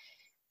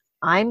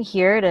 I'm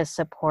here to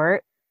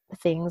support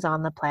things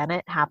on the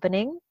planet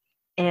happening,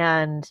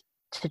 and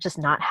to just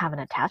not have an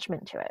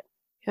attachment to it.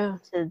 Yeah.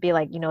 To be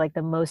like, like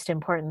the most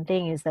important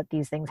thing is that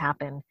these things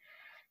happen,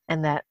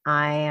 and that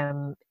I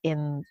am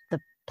in the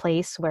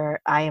place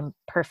where I am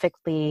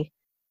perfectly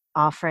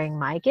offering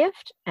my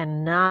gift,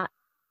 and not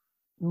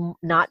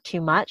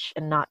too much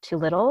and not too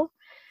little,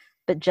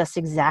 but just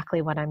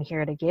exactly what I'm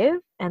here to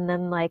give. And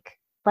then like,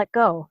 let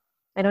go.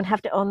 I don't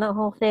have to own the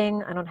whole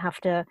thing. I don't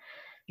have to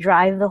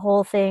drive the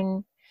whole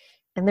thing.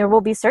 And there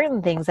will be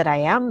certain things that I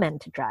am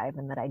meant to drive,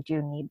 and that I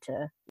do need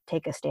to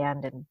take a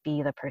stand and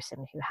be the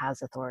person who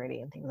has authority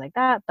and things like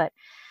that. But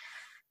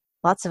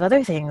lots of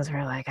other things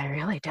are like, I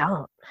really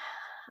don't.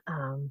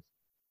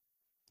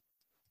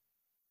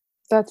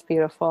 That's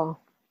beautiful.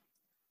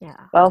 Yeah.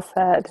 Well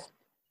said.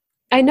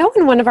 I know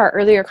in one of our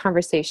earlier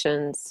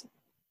conversations,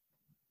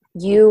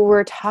 you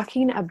were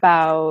talking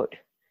about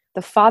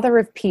the father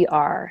of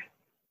PR.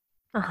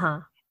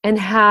 Uh-huh. And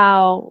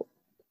how,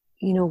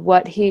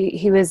 what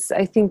he was,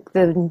 I think,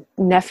 the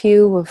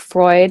nephew of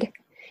Freud.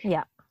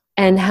 Yeah.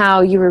 And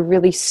how you were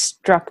really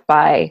struck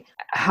by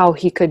how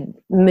he could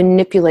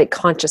manipulate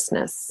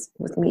consciousness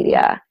with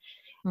media.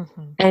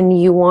 Mm-hmm.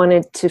 And you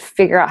wanted to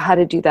figure out how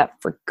to do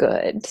that for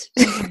good.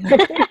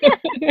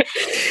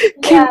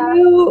 Can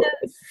you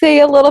say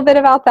a little bit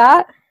about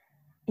that?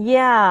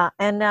 Yeah.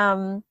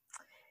 And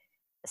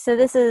so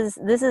this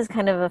is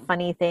kind of a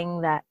funny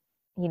thing that,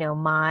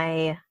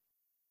 my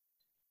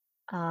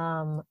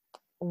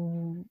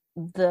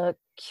the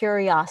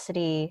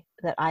curiosity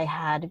that I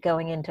had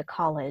going into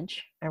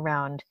college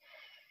around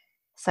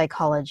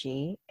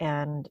psychology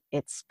and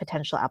its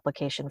potential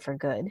application for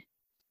good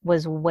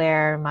was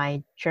where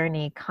my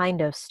journey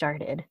kind of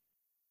started.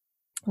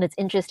 And it's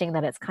interesting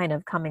that it's kind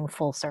of coming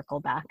full circle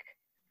back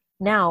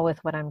now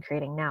with what I'm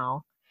creating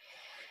now.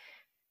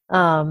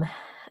 And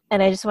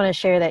I just want to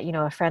share that,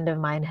 a friend of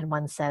mine had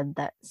once said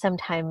that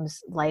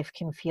sometimes life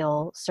can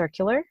feel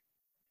circular,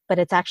 but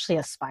it's actually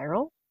a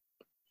spiral.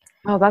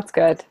 Oh, that's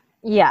good.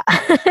 Yeah.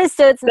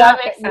 So it's not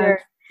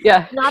that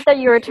not that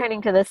you're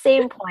returning to the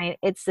same point.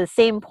 It's the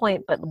same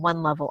point, but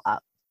one level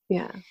up.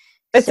 Yeah.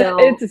 It's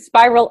a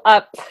spiral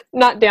up,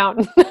 not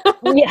down.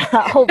 Yeah,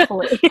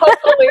 hopefully.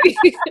 Hopefully.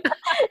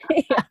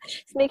 Yeah.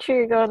 Just make sure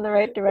you're going the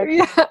right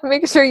direction. Yeah,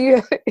 make sure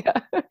you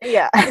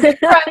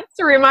friends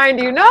to remind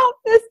you, no,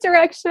 this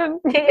direction.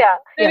 Yeah.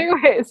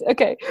 Anyways,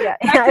 okay. Yeah.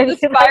 Back to the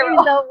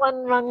spiral.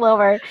 One rung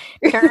lower,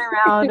 turn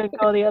around and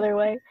go the other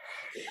way.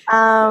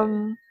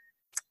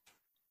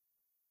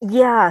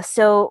 Yeah,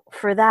 so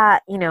for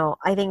that,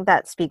 I think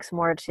that speaks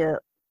more to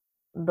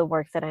the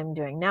work that I'm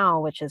doing now,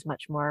 which is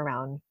much more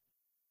around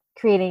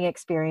creating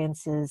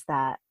experiences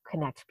that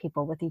connect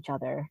people with each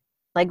other,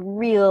 like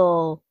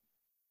real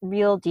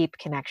deep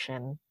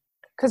connection.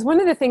 Because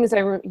one of the things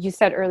you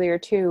said earlier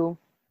too,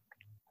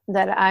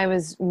 that I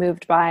was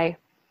moved by,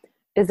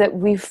 is that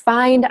we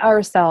find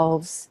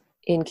ourselves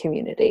in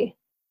community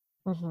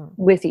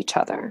with each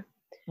other.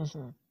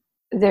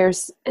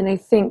 and I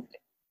think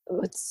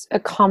it's a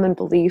common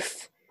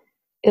belief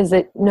is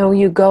that, no,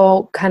 you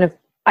go kind of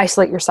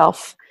isolate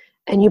yourself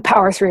and you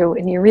power through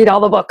and you read all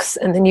the books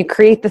and then you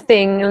create the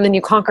thing and then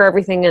you conquer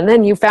everything and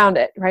then you found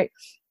it, right?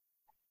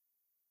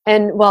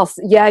 And while,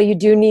 yeah, you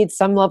do need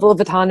some level of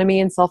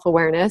autonomy and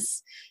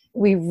self-awareness,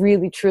 we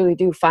really, truly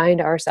do find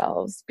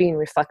ourselves being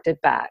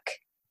reflected back.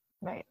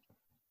 Right.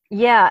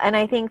 Yeah. And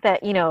I think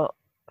that,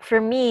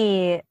 for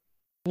me,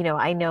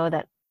 I know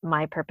that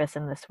my purpose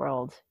in this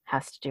world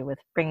has to do with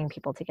bringing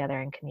people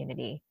together in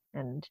community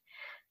and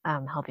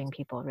helping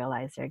people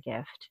realize their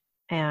gift.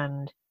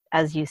 And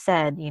as you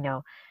said,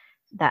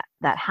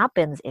 that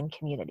happens in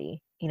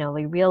community.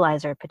 We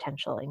realize our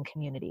potential in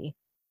community.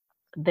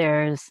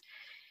 There's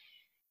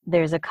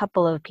a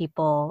couple of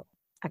people,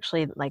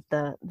 actually, like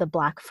the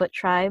Blackfoot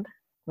tribe,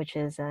 which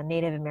is a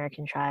Native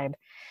American tribe.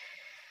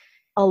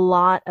 A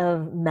lot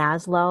of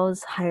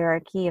Maslow's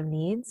hierarchy of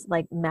needs,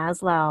 like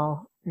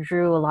Maslow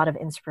drew a lot of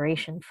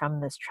inspiration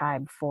from this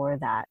tribe for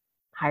that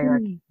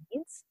hierarchy of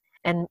needs.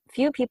 And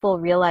few people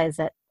realize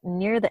that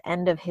near the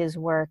end of his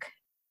work,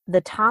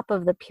 the top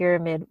of the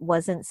pyramid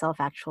wasn't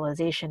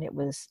self-actualization, it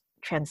was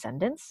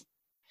transcendence.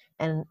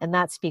 And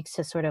that speaks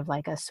to sort of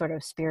like a sort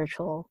of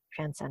spiritual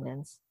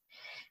transcendence.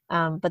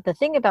 But the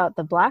thing about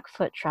the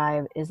Blackfoot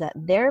tribe is that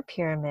their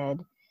pyramid,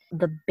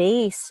 the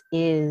base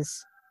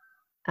is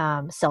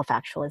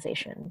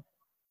self-actualization.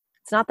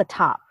 It's not the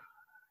top.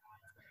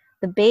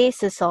 The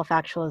base is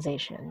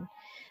self-actualization.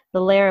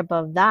 The layer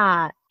above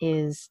that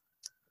is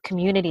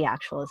community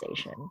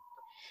actualization.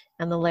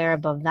 And the layer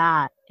above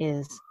that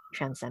is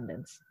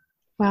transcendence.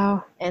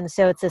 Wow. And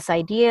so it's this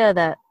idea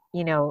that,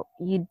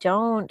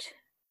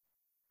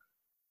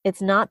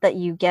 it's not that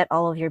you get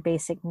all of your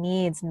basic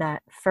needs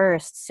met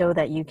first so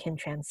that you can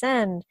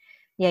transcend.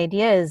 The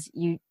idea is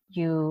you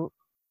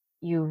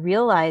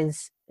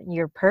realize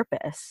your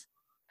purpose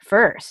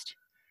first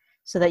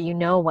so that you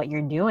know what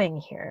you're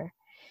doing here.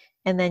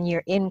 And then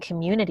you're in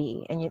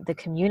community and the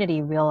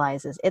community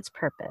realizes its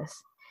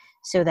purpose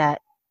so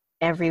that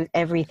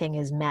everything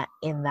is met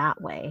in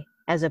that way,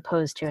 as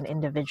opposed to an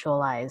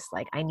individualized,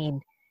 like, I need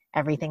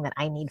everything that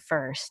I need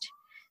first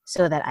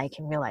so that I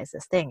can realize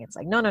this thing. It's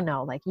like, no,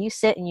 like, you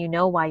sit and you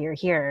know why you're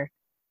here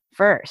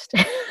first.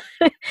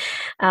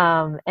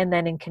 And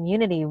then in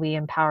community, we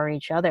empower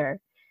each other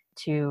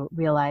to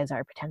realize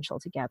our potential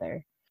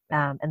together.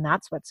 And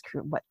that's what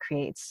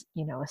creates,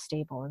 a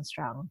stable and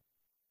strong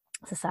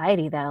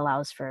society that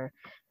allows for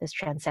this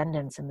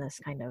transcendence and this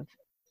kind of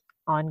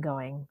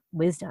ongoing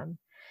wisdom.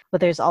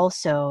 But there's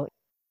also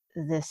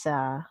this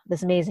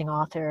amazing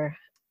author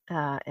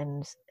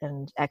and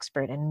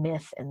expert in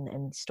myth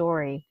and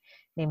story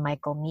named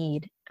Michael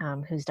Meade,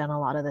 who's done a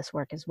lot of this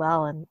work as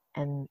well.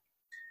 And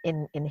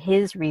in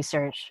his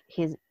research,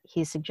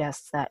 he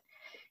suggests that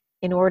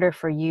in order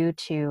for you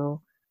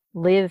to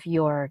live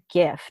your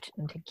gift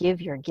and to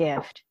give your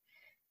gift,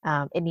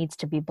 it needs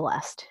to be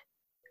blessed.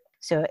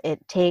 So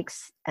it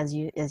takes, as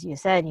you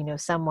said,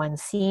 someone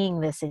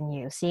seeing this in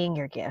you, seeing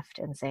your gift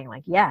and saying,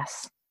 like,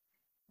 yes,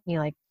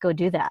 like, go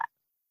do that.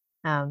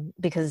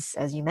 Because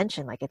as you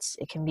mentioned, like,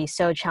 it can be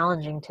so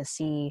challenging to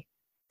see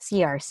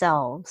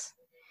ourselves.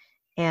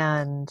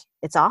 And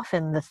it's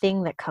often the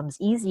thing that comes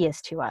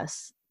easiest to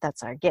us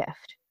that's our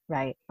gift,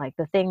 right? Like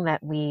the thing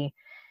that we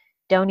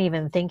don't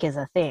even think is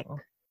a thing,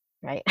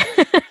 right?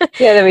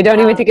 Yeah, that we don't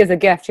even think is a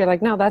gift. You're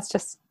like, no, that's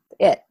just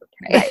it.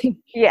 Right?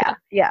 Yeah.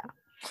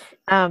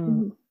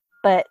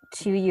 But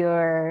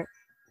to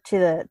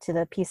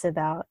the piece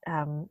about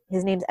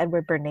his name's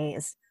Edward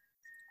Bernays,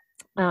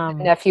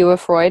 nephew of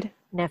Freud.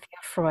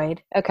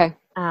 Okay.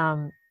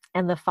 And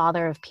the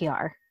father of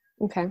PR.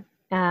 Okay.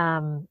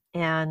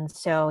 And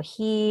so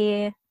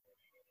he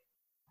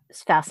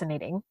is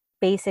fascinating.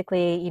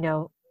 Basically,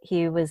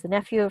 he was the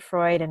nephew of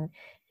Freud, and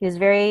he was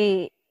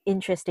very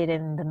interested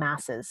in the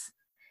masses,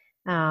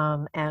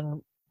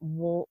 and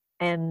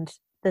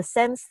the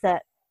sense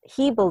that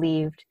he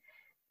believed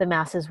the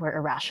masses were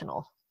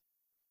irrational,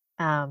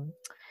 and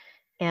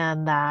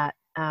that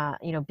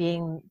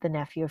being the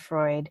nephew of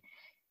Freud,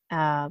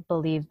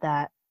 believed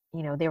that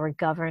they were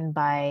governed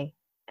by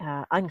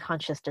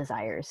unconscious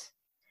desires.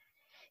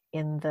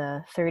 In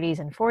the 30s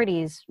and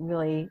 40s,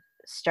 really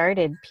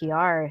started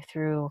PR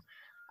through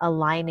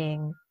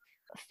aligning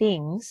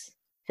things,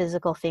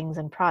 physical things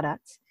and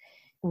products,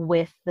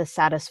 with the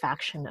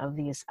satisfaction of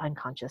these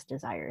unconscious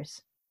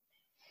desires.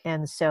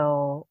 And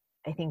so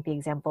I think the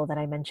example that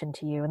I mentioned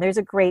to you, and there's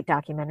a great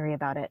documentary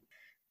about it,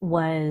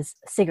 was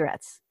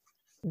cigarettes.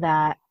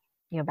 That,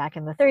 back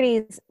in the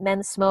 30s,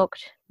 men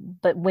smoked,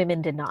 but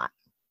women did not.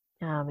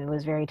 It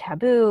was very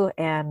taboo.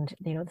 And,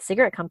 the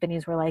cigarette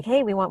companies were like,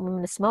 hey, we want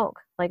women to smoke.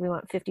 Like, we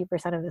want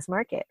 50% of this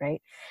market,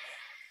 right?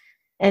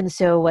 And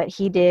so what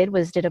he did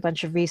a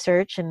bunch of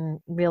research and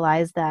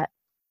realized that,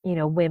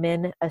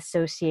 women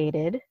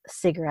associated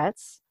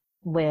cigarettes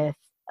with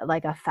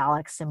like a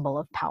phallic symbol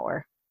of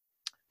power.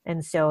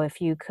 And so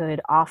if you could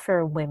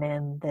offer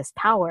women this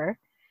power,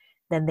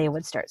 then they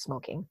would start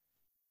smoking.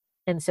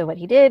 And so what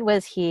he did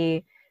was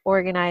he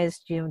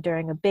organized,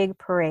 during a big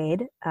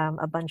parade,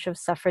 a bunch of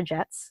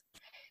suffragettes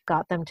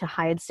got them to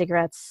hide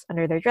cigarettes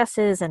under their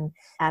dresses, and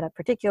at a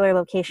particular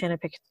location, a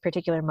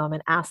particular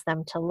moment, asked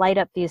them to light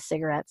up these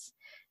cigarettes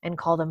and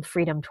call them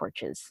freedom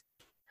torches.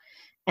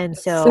 And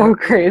So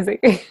crazy.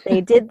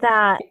 They did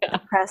that. Yeah. The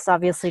press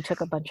obviously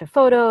took a bunch of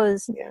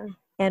photos. Yeah.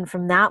 And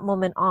from that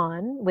moment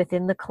on,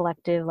 within the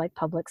collective, like,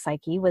 public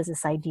psyche, was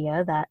this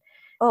idea that,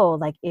 oh,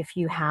 like, if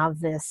you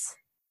have this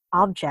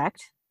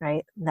object,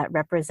 right, that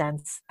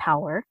represents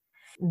power,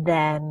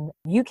 then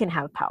you can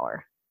have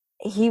power.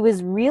 He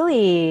was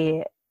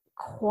really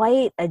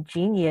quite a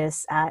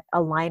genius at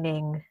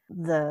aligning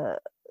the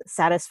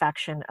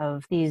satisfaction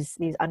of these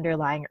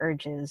underlying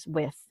urges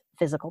with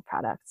physical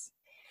products.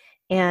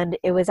 And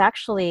it was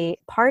actually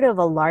part of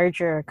a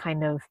larger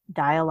kind of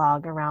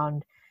dialogue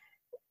around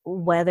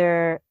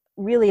whether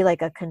really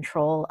like a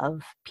control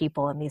of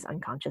people and these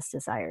unconscious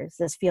desires,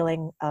 this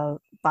feeling of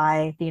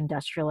by the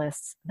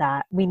industrialists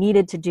that we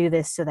needed to do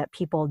this so that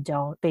people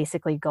don't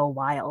basically go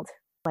wild,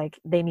 like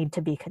they need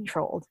to be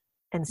controlled.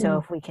 And so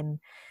if we can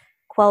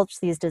quelch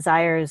these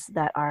desires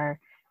that are,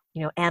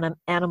 you know,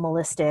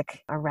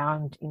 animalistic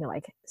around, you know,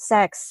 like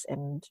sex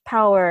and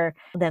power,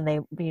 then they,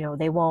 you know,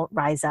 they won't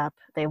rise up,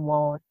 they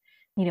won't,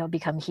 you know,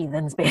 become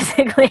heathens,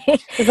 basically.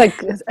 It's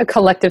like a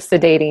collective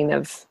sedating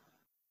of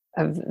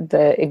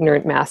the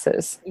ignorant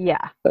masses,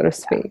 so to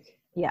speak.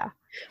 Yeah.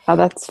 Oh,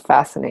 that's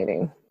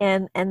fascinating.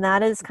 And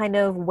that is kind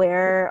of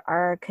where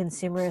our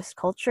consumerist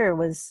culture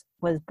was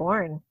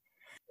born.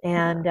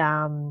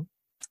 And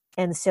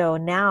so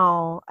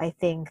now I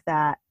think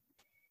that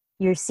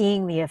you're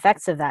seeing the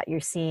effects of that.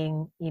 You're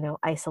seeing, you know,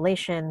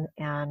 isolation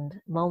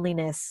and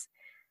loneliness.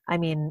 I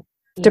mean,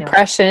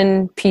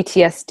 depression,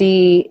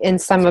 PTSD in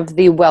some of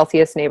the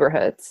wealthiest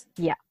neighborhoods.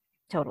 Yeah,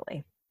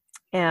 totally.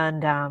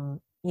 And,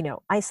 you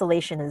know,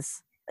 isolation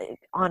is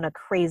on a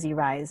crazy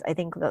rise. I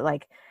think that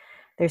like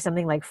there's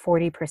something like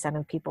 40%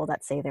 of people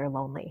that say they're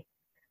lonely.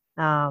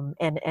 And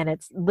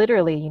it's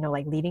literally, you know,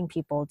 like leading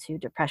people to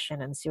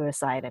depression and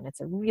suicide. And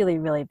it's a really,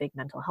 really big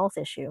mental health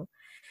issue.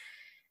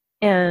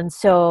 And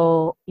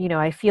so, you know,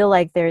 I feel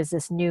like there's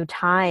this new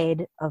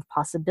tide of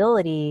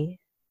possibility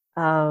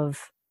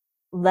of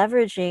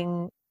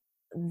leveraging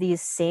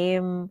these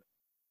same,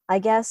 I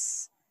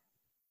guess,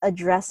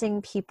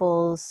 addressing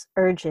people's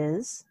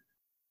urges,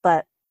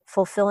 but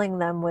fulfilling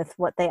them with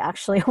what they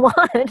actually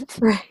want.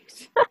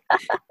 Right.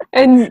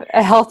 In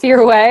a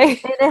healthier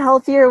way. In a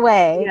healthier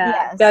way. Yeah,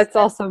 yes. that's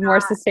also more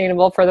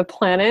sustainable for the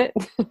planet.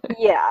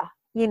 Yeah.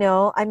 You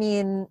know, I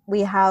mean,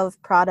 we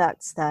have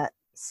products that,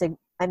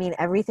 I mean,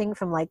 everything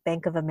from like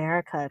Bank of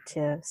America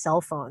to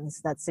cell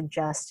phones that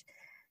suggest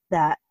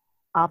that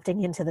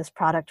opting into this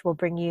product will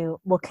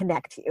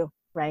connect you,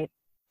 right?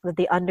 That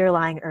the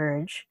underlying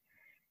urge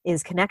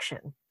is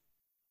connection.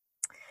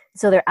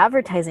 So they're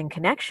advertising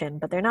connection,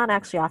 but they're not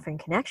actually offering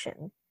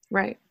connection.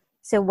 Right.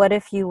 So what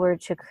if you were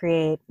to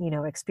create, you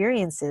know,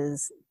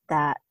 experiences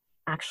that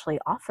actually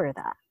offer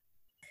that?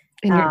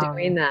 And you're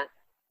doing that.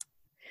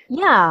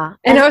 Yeah.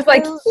 And I was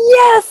like,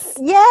 yes!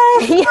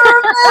 Yay!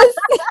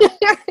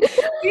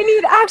 We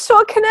need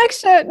actual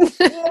connection.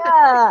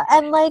 Yeah.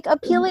 And like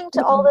appealing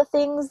to all the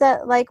things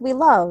that like we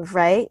love,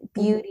 right?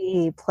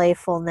 Beauty,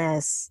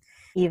 playfulness,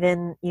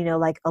 even, you know,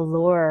 like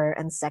allure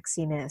and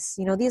sexiness.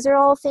 You know, these are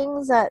all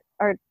things that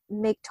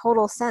make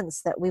total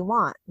sense that we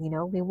want. You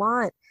know, we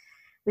want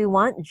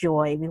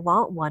joy, we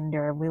want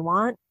wonder, we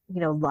want, you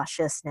know,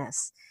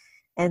 lusciousness.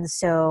 And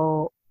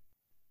so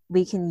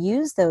we can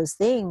use those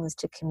things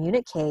to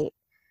communicate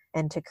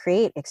and to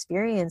create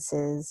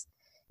experiences,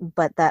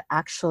 but that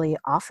actually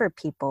offer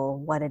people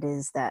what it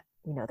is that,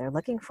 you know, they're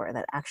looking for,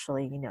 that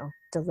actually, you know,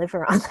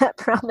 deliver on that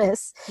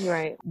promise,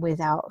 right,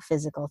 without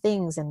physical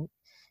things. And,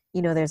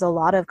 you know, there's a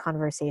lot of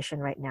conversation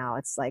right now.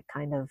 It's like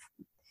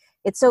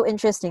it's so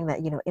interesting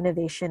that, you know,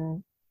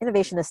 innovation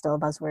is still a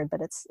buzzword, but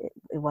it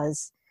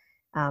was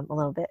a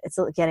little bit, it's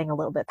getting a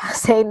little bit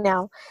passé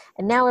now.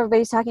 And now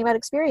everybody's talking about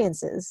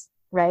experiences,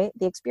 right?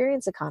 The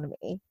experience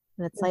economy.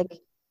 And it's like,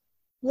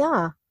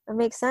 yeah, it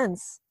makes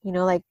sense. You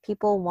know, like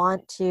people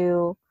want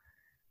to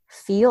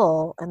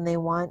feel and they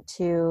want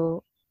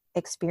to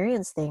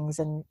experience things,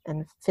 and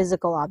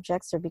physical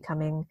objects are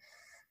becoming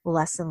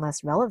less and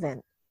less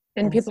relevant.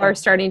 And people are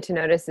starting to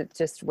notice it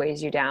just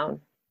weighs you down.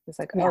 It's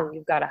like, oh,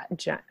 you've got a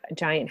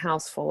giant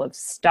house full of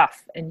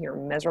stuff and you're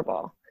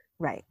miserable.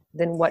 Right.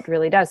 Then what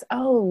really does?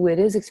 Oh, it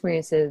is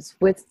experiences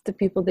with the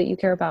people that you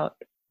care about.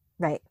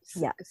 Right.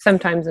 Yeah.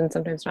 Sometimes and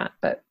sometimes not,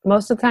 but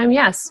most of the time,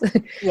 yes.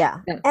 Yeah.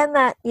 And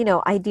that, you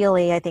know,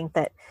 ideally, I think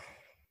that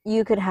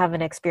you could have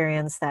an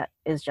experience that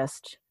is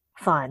just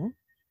fun,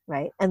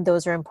 right? And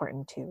those are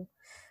important too.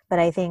 But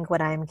I think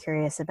what I'm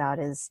curious about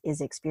is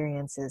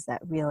experiences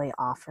that really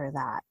offer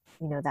that,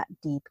 you know, that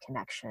deep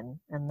connection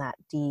and that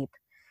deep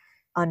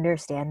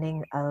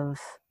understanding of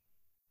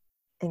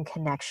and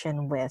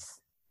connection with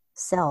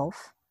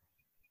self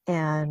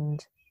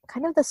and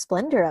kind of the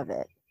splendor of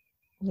it.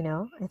 You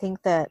know, I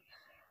think that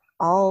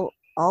all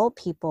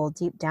people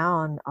deep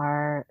down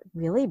are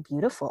really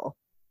beautiful,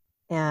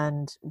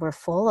 and we're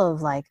full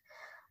of like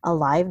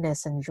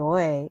aliveness and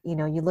joy. You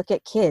know, you look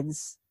at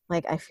kids,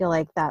 Like, I feel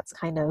like that's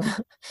kind of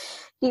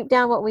deep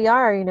down what we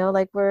are, you know,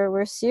 like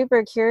we're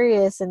super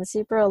curious and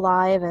super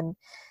alive, and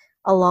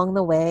along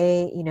the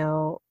way, you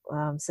know,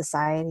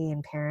 society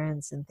and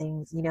parents and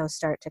things, you know,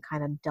 start to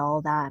kind of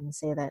dull that and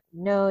say that,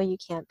 no, you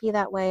can't be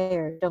that way,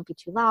 or don't be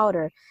too loud,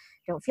 or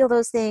don't feel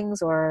those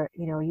things, or,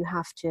 you know, you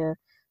have to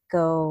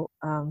go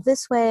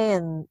this way,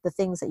 and the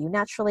things that you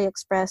naturally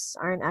express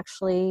aren't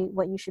actually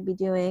what you should be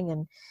doing.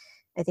 And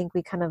I think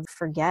we kind of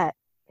forget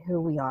who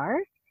we are.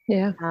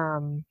 Yeah.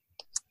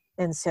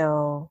 And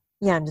so,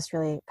 yeah, I'm just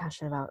really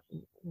passionate about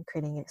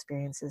creating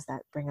experiences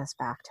that bring us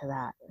back to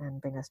that, and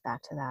bring us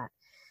back to that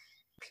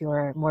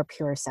more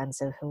pure sense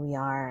of who we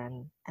are,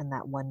 and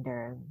that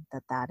wonder,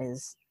 and that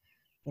is,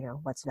 you know,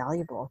 what's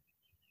valuable.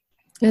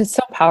 And it's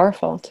so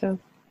powerful too.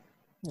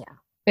 Yeah.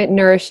 It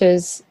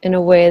nourishes in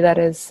a way that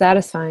is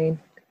satisfying.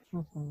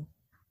 Mm-hmm.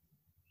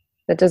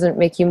 That doesn't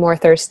make you more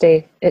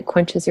thirsty. It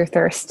quenches your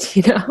thirst,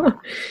 you know?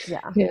 Yeah.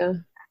 Yeah.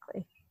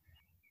 Exactly.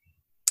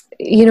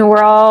 You know,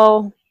 we're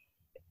all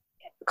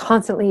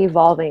constantly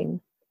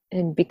evolving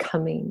and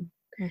becoming.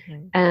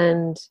 Mm-hmm.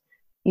 And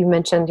you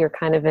mentioned you're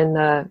kind of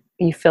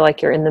you feel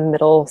like you're in the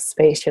middle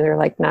space. You're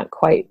like not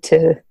quite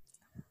to,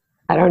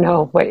 I don't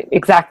know what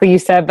exactly you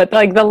said, but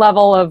like the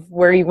level of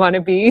where you want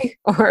to be,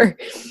 or,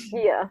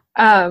 Yeah.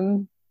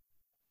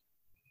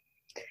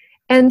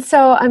 And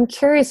so I'm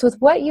curious, with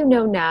what you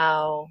know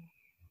now,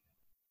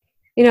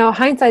 you know,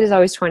 hindsight is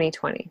always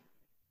 2020,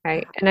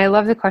 right? And I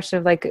love the question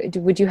of like,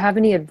 would you have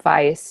any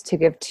advice to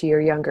give to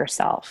your younger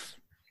self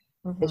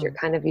as you're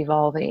kind of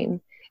evolving?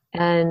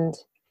 And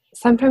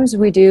sometimes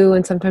we do,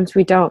 and sometimes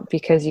we don't,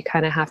 because you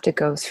kind of have to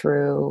go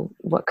through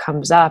what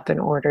comes up in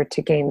order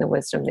to gain the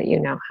wisdom that you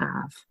now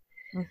have.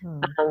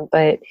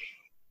 But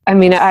I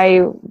mean,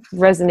 I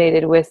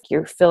resonated with,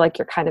 you feel like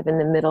you're kind of in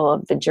the middle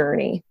of the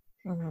journey.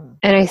 Mm-hmm.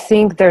 And I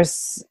think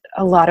there's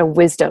a lot of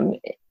wisdom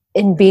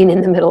in being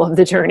in the middle of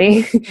the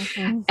journey.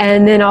 Mm-hmm.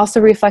 And then also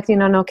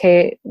reflecting on,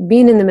 okay,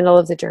 being in the middle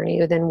of the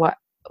journey, then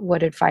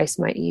what advice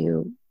might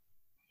you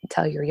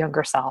tell your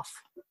younger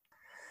self?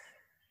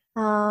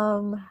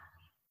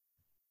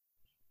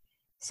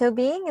 So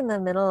being in the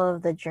middle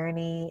of the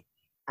journey,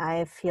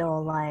 I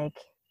feel like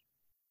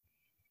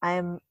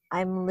I'm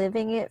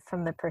living it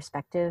from the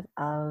perspective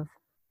of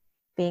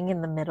being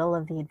in the middle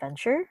of the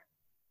adventure.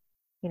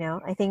 You know,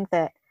 I think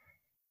that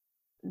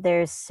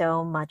there's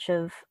so much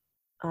of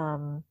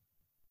and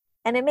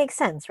it makes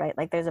sense, right?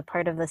 Like, there's a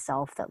part of the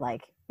self that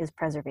like is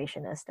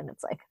preservationist, and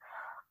it's like,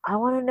 I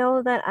want to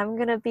know that I'm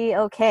gonna be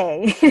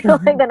okay. You know,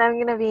 like that I'm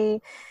gonna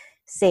be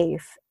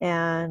safe,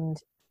 and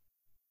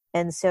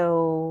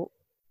so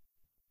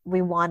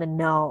we want to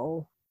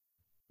know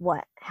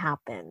what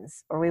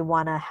happens, or we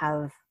want to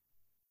have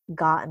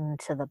gotten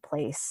to the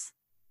place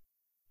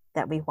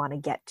that we want to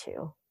get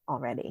to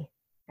already,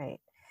 right?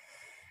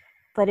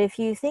 But if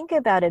you think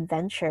about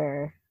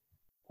adventure,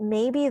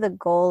 maybe the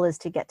goal is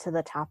to get to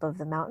the top of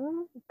the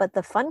mountain, but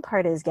the fun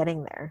part is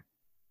getting there.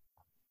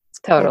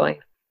 Totally.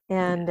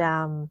 And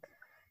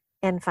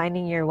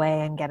finding your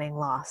way, and getting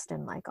lost,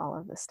 and like all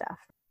of this stuff.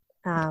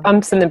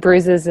 Bumps and the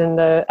bruises and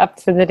the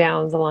ups and the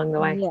downs along the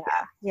way.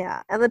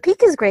 Yeah. And the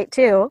peak is great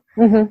too.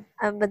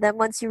 Mm-hmm. But then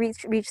once you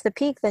reach the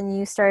peak, then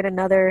you start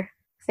another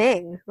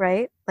thing,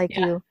 right? Like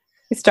you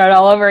start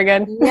all over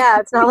again. Yeah,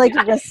 it's not like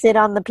you just sit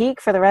on the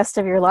peak for the rest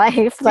of your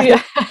life.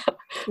 Like,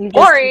 you just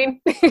boring.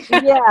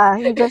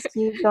 You just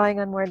keep going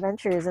on more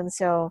adventures. And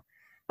so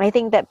I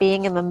think that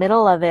being in the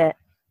middle of it,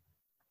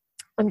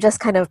 I'm just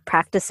kind of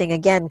practicing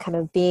again, kind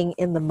of being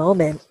in the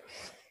moment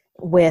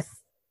with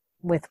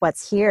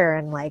what's here,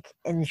 and like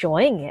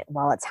enjoying it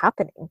while it's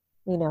happening,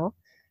 you know,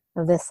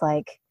 of this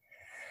like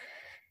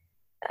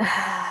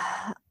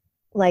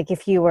like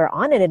if you were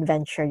on an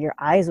adventure, your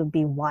eyes would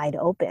be wide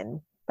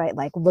open, right?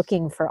 Like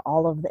looking for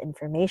all of the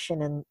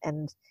information,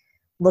 and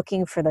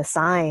looking for the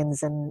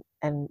signs, and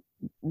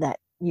that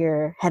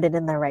you're headed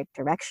in the right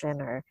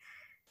direction, or,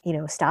 you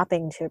know,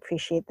 stopping to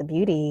appreciate the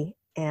beauty,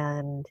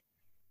 and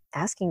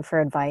asking for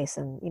advice.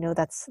 And, you know,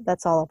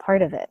 that's all a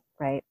part of it,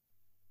 right?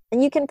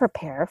 And you can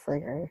prepare for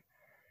your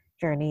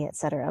journey,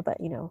 etc. But,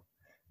 you know,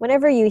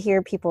 whenever you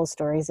hear people's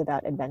stories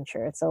about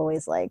adventure, it's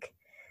always like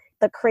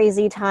the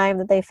crazy time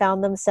that they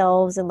found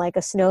themselves in like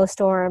a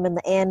snowstorm in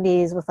the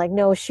Andes with like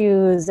no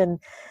shoes, and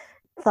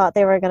thought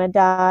they were going to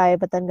die,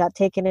 but then got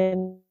taken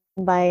in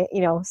by,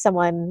 you know,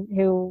 someone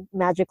who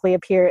magically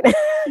appeared.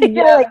 You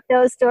know, like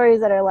those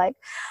stories that are like,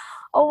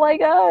 oh my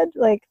God,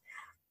 like,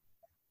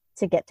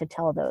 to get to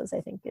tell those,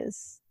 I think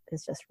is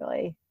just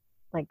really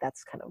like,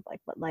 that's kind of like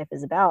what life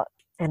is about,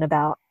 and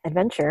about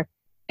adventure.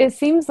 It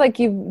seems like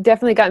you've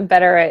definitely gotten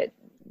better at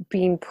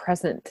being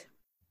present.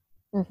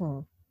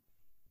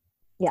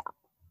 Yeah.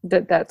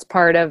 That's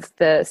part of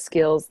the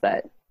skill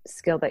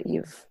that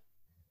you've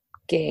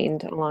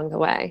gained along the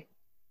way.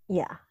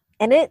 Yeah.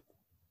 And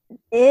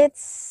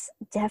it's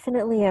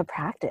definitely a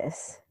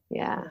practice.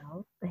 Yeah. You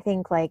know? I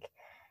think, like,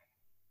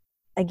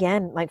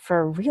 again, like for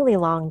a really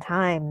long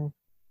time,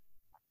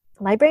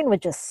 my brain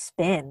would just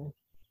spin,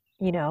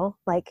 you know,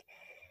 like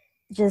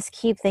just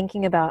keep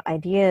thinking about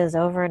ideas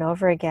over and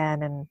over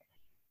again.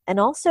 and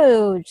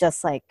also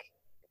just like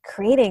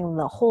creating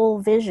the whole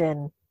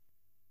vision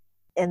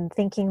and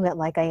thinking that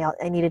like I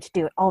needed to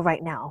do it all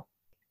right now.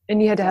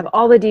 And you had to have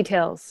all the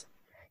details.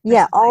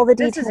 Yeah, all the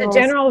This details. is a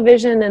general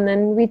vision, and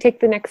then we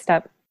take the next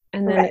step,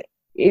 and then Right.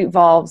 it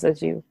evolves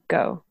as you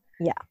go.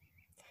 Yeah.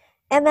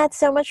 And that's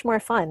so much more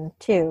fun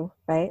too,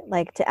 right?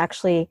 Like to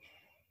actually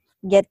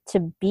get to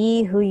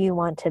be who you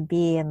want to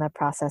be in the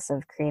process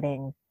of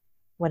creating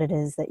what it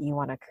is that you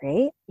want to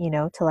create,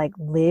 to like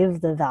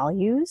live the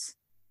values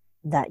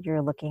that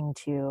you're looking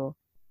to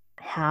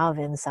have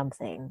in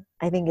something,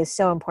 I think is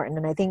so important.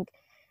 And I think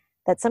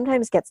that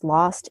sometimes gets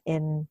lost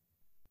in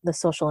the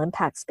social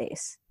impact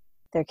space.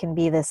 There can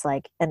be this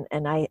like, and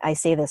I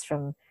say this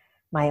from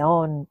my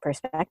own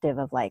perspective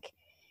of like,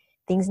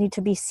 things need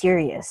to be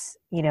serious,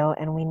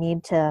 and we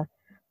need to,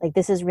 like,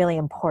 this is really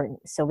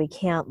important. So we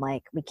can't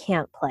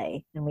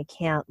play, and we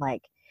can't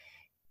like,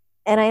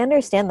 and I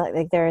understand that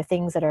like there are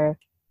things that are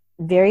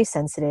very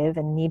sensitive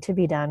and need to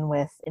be done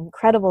with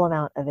incredible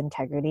amount of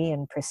integrity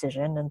and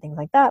precision and things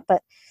like that.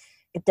 But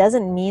it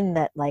doesn't mean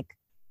that like,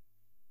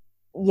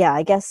 yeah,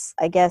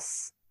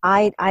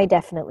 I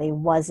definitely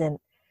wasn't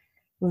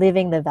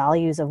living the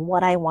values of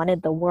what I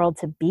wanted the world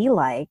to be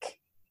like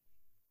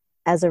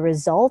as a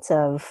result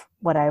of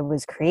what I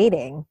was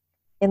creating.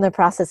 In the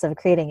process of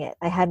creating it,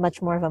 I had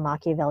much more of a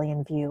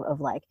Machiavellian view of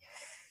like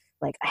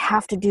I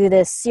have to do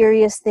this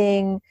serious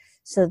thing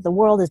so that the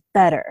world is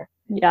better.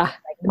 Yeah,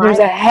 there's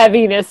a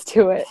heaviness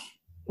to it.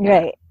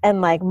 Right.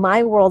 And like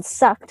my world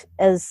sucked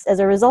as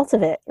a result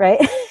of it,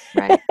 right?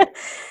 Right.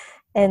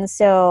 And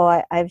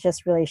so I've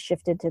just really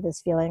shifted to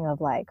this feeling of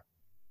like,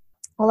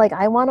 well, like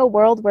I want a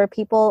world where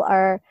people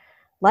are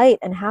light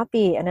and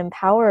happy and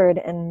empowered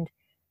and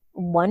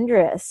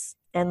wondrous,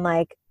 and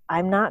like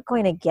I'm not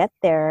going to get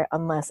there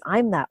unless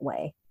I'm that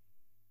way.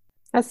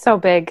 That's so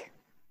big.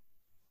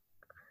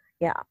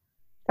 Yeah.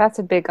 That's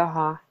a big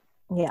aha.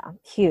 Yeah,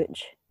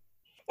 huge.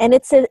 And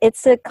it's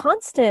a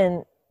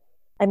constant,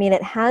 I mean,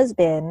 it has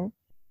been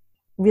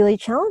really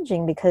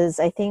challenging because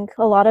I think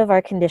a lot of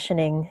our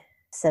conditioning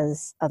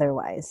says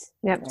otherwise.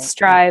 Yep. Right?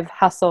 Strive,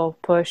 hustle,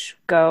 push,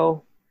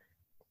 go.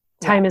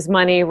 Time is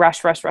money,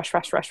 rush, rush, rush,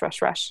 rush, rush,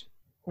 rush, rush.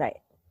 Right.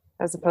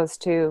 As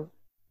opposed to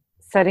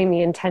setting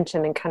the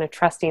intention and kind of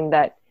trusting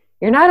that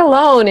you're not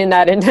alone in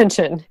that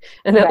intention.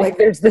 And that like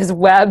there's this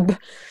web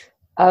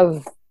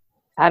of,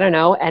 I don't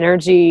know,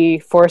 energy,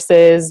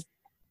 forces,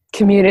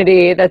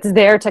 community that's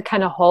there to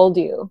kind of hold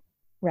you.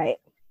 Right.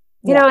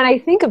 You know, and I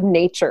think of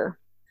nature.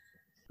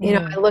 You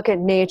know, I look at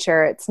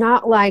nature. It's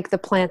not like the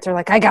plants are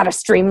like, I got to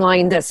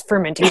streamline this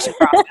fermentation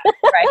process,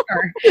 right?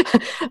 Or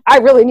I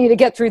really need to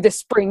get through this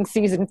spring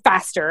season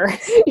faster.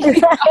 You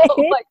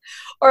know?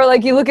 Or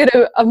like you look at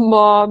a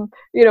mom,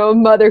 a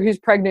mother who's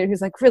pregnant,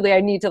 who's like, really,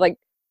 I need to like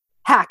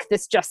hack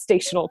this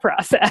gestational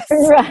process.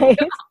 Right.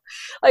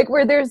 Like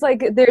where there's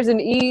an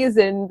ease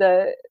in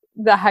the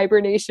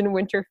hibernation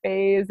winter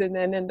phase, and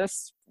then in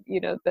this,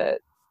 the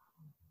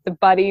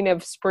budding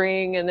of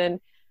spring, and then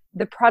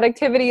the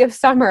productivity of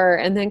summer,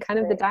 and then kind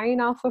of the dying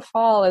off of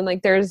fall. And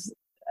like there's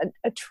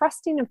a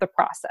trusting of the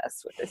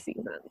process with the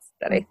seasons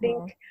that I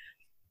think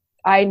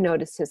I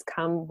noticed has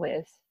come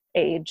with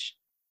age.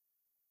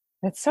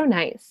 That's so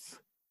nice.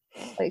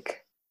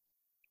 Like,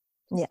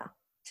 yeah,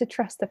 to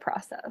trust the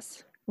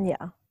process.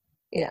 Yeah.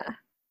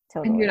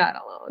 Totally. And you're not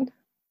alone.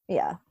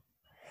 Yeah.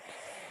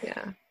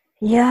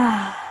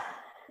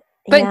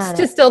 But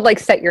to still like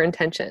set your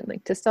intention,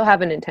 like to still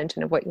have an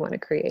intention of what you want to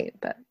create.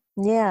 But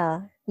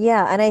yeah.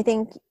 And I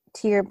think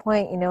to your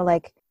point,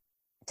 like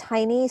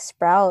tiny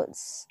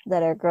sprouts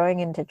that are growing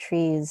into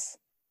trees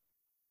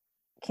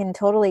can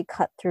totally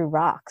cut through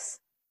rocks,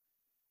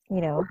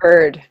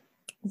 Heard.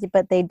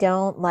 But they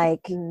don't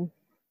like,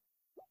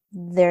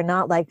 they're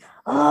not like,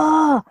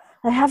 oh,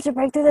 I have to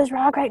break through this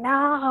rock right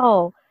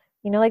now.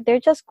 Like they're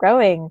just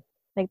growing,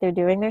 like they're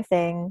doing their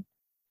thing,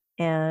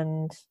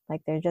 and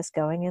like they're just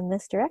going in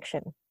this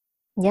direction.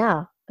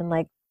 Yeah. And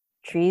like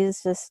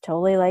trees just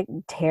totally like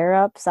tear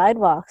up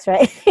sidewalks,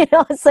 right?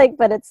 It's like,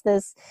 but it's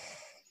this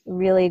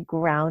really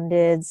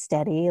grounded,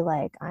 steady,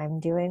 like I'm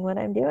doing what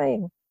I'm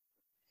doing,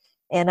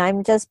 and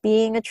I'm just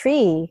being a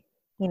tree.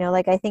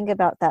 Like I think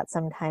about that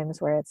sometimes,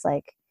 where it's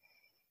like,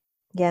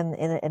 again,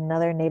 in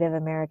another Native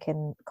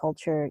American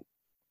culture,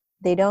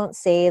 they don't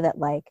say that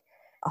like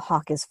a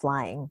hawk is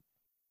flying,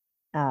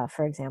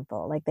 for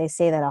example. Like they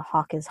say that a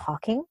hawk is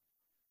hawking.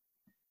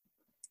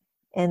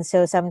 And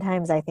so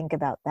sometimes I think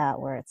about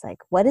that, where it's like,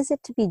 what is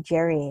it to be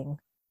jerrying?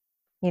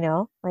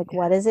 Like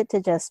what is it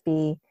to just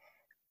be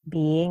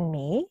being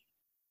me,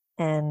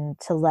 and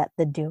to let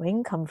the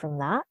doing come from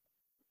that?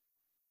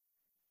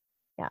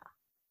 Yeah.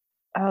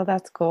 Oh,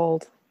 that's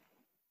gold.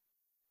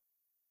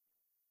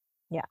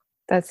 Yeah.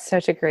 That's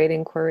such a great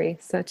inquiry.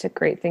 Such a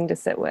great thing to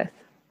sit with.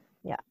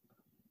 Yeah.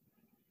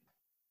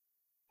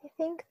 I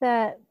think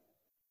that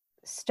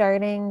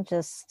starting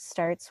just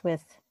starts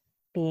with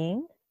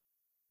being,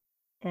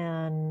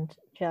 and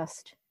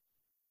just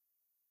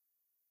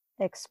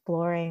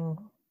exploring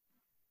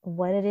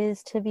what it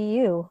is to be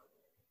you,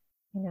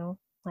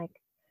 like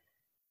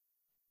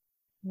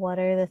what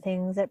are the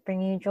things that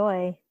bring you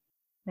joy?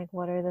 Like,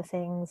 what are the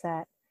things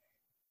that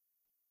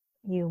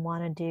you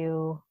want to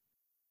do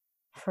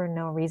for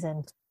no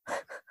reason?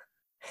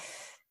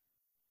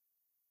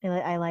 And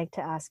I like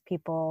to ask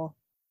people,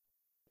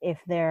 if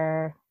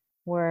you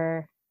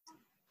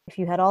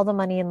had all the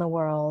money in the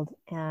world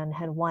and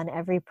had won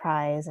every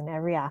prize and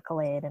every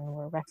accolade and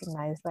were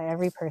recognized by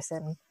every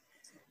person,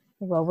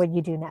 what would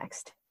you do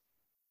next?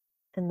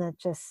 And that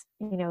just,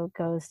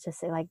 goes to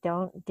say, like,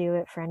 don't do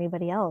it for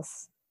anybody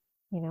else.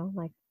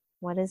 Like,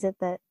 what is it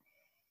that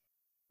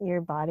your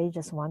body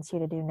just wants you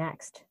to do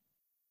next?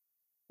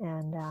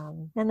 And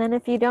then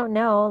if you don't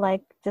know,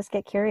 like, just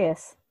get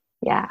curious.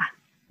 Yeah.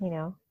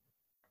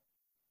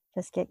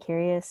 Just get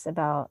curious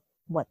about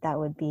what that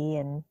would be,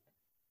 and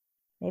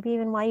maybe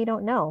even why you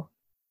don't know.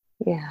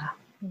 Yeah.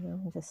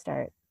 Just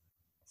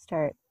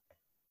start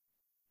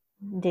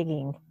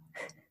digging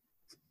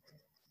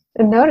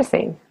and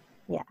noticing.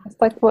 Yeah.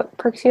 It's like what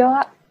perks you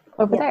up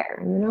over there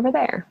and then over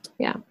there.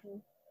 Yeah.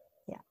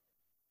 Yeah.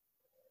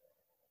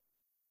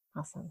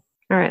 Awesome.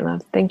 All right,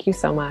 love. Thank you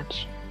so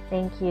much.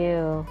 Thank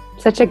you.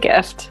 Such a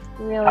gift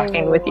really,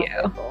 talking with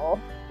wonderful.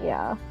 You.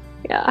 Yeah.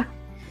 Yeah.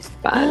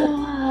 Fun.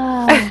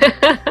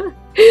 So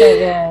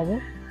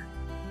good.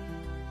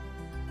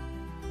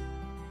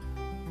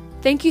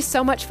 Thank you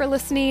so much for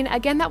listening.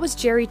 Again, that was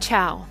Jerri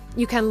Chou.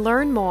 You can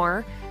learn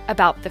more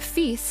about the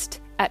feast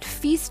at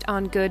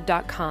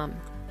feastongood.com.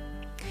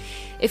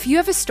 If you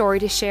have a story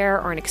to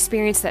share or an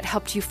experience that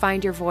helped you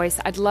find your voice,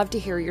 I'd love to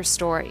hear your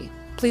story.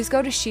 Please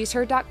go to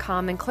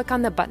shesheard.com and click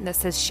on the button that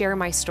says Share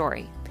My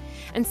Story.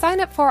 And sign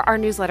up for our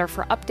newsletter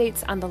for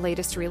updates on the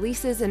latest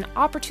releases and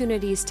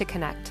opportunities to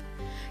connect.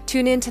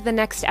 Tune in to the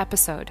next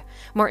episode.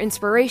 More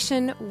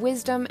inspiration,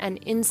 wisdom, and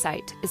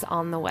insight is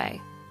on the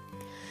way.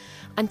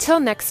 Until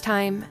next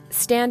time,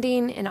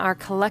 standing in our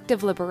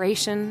collective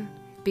liberation,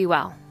 be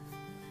well.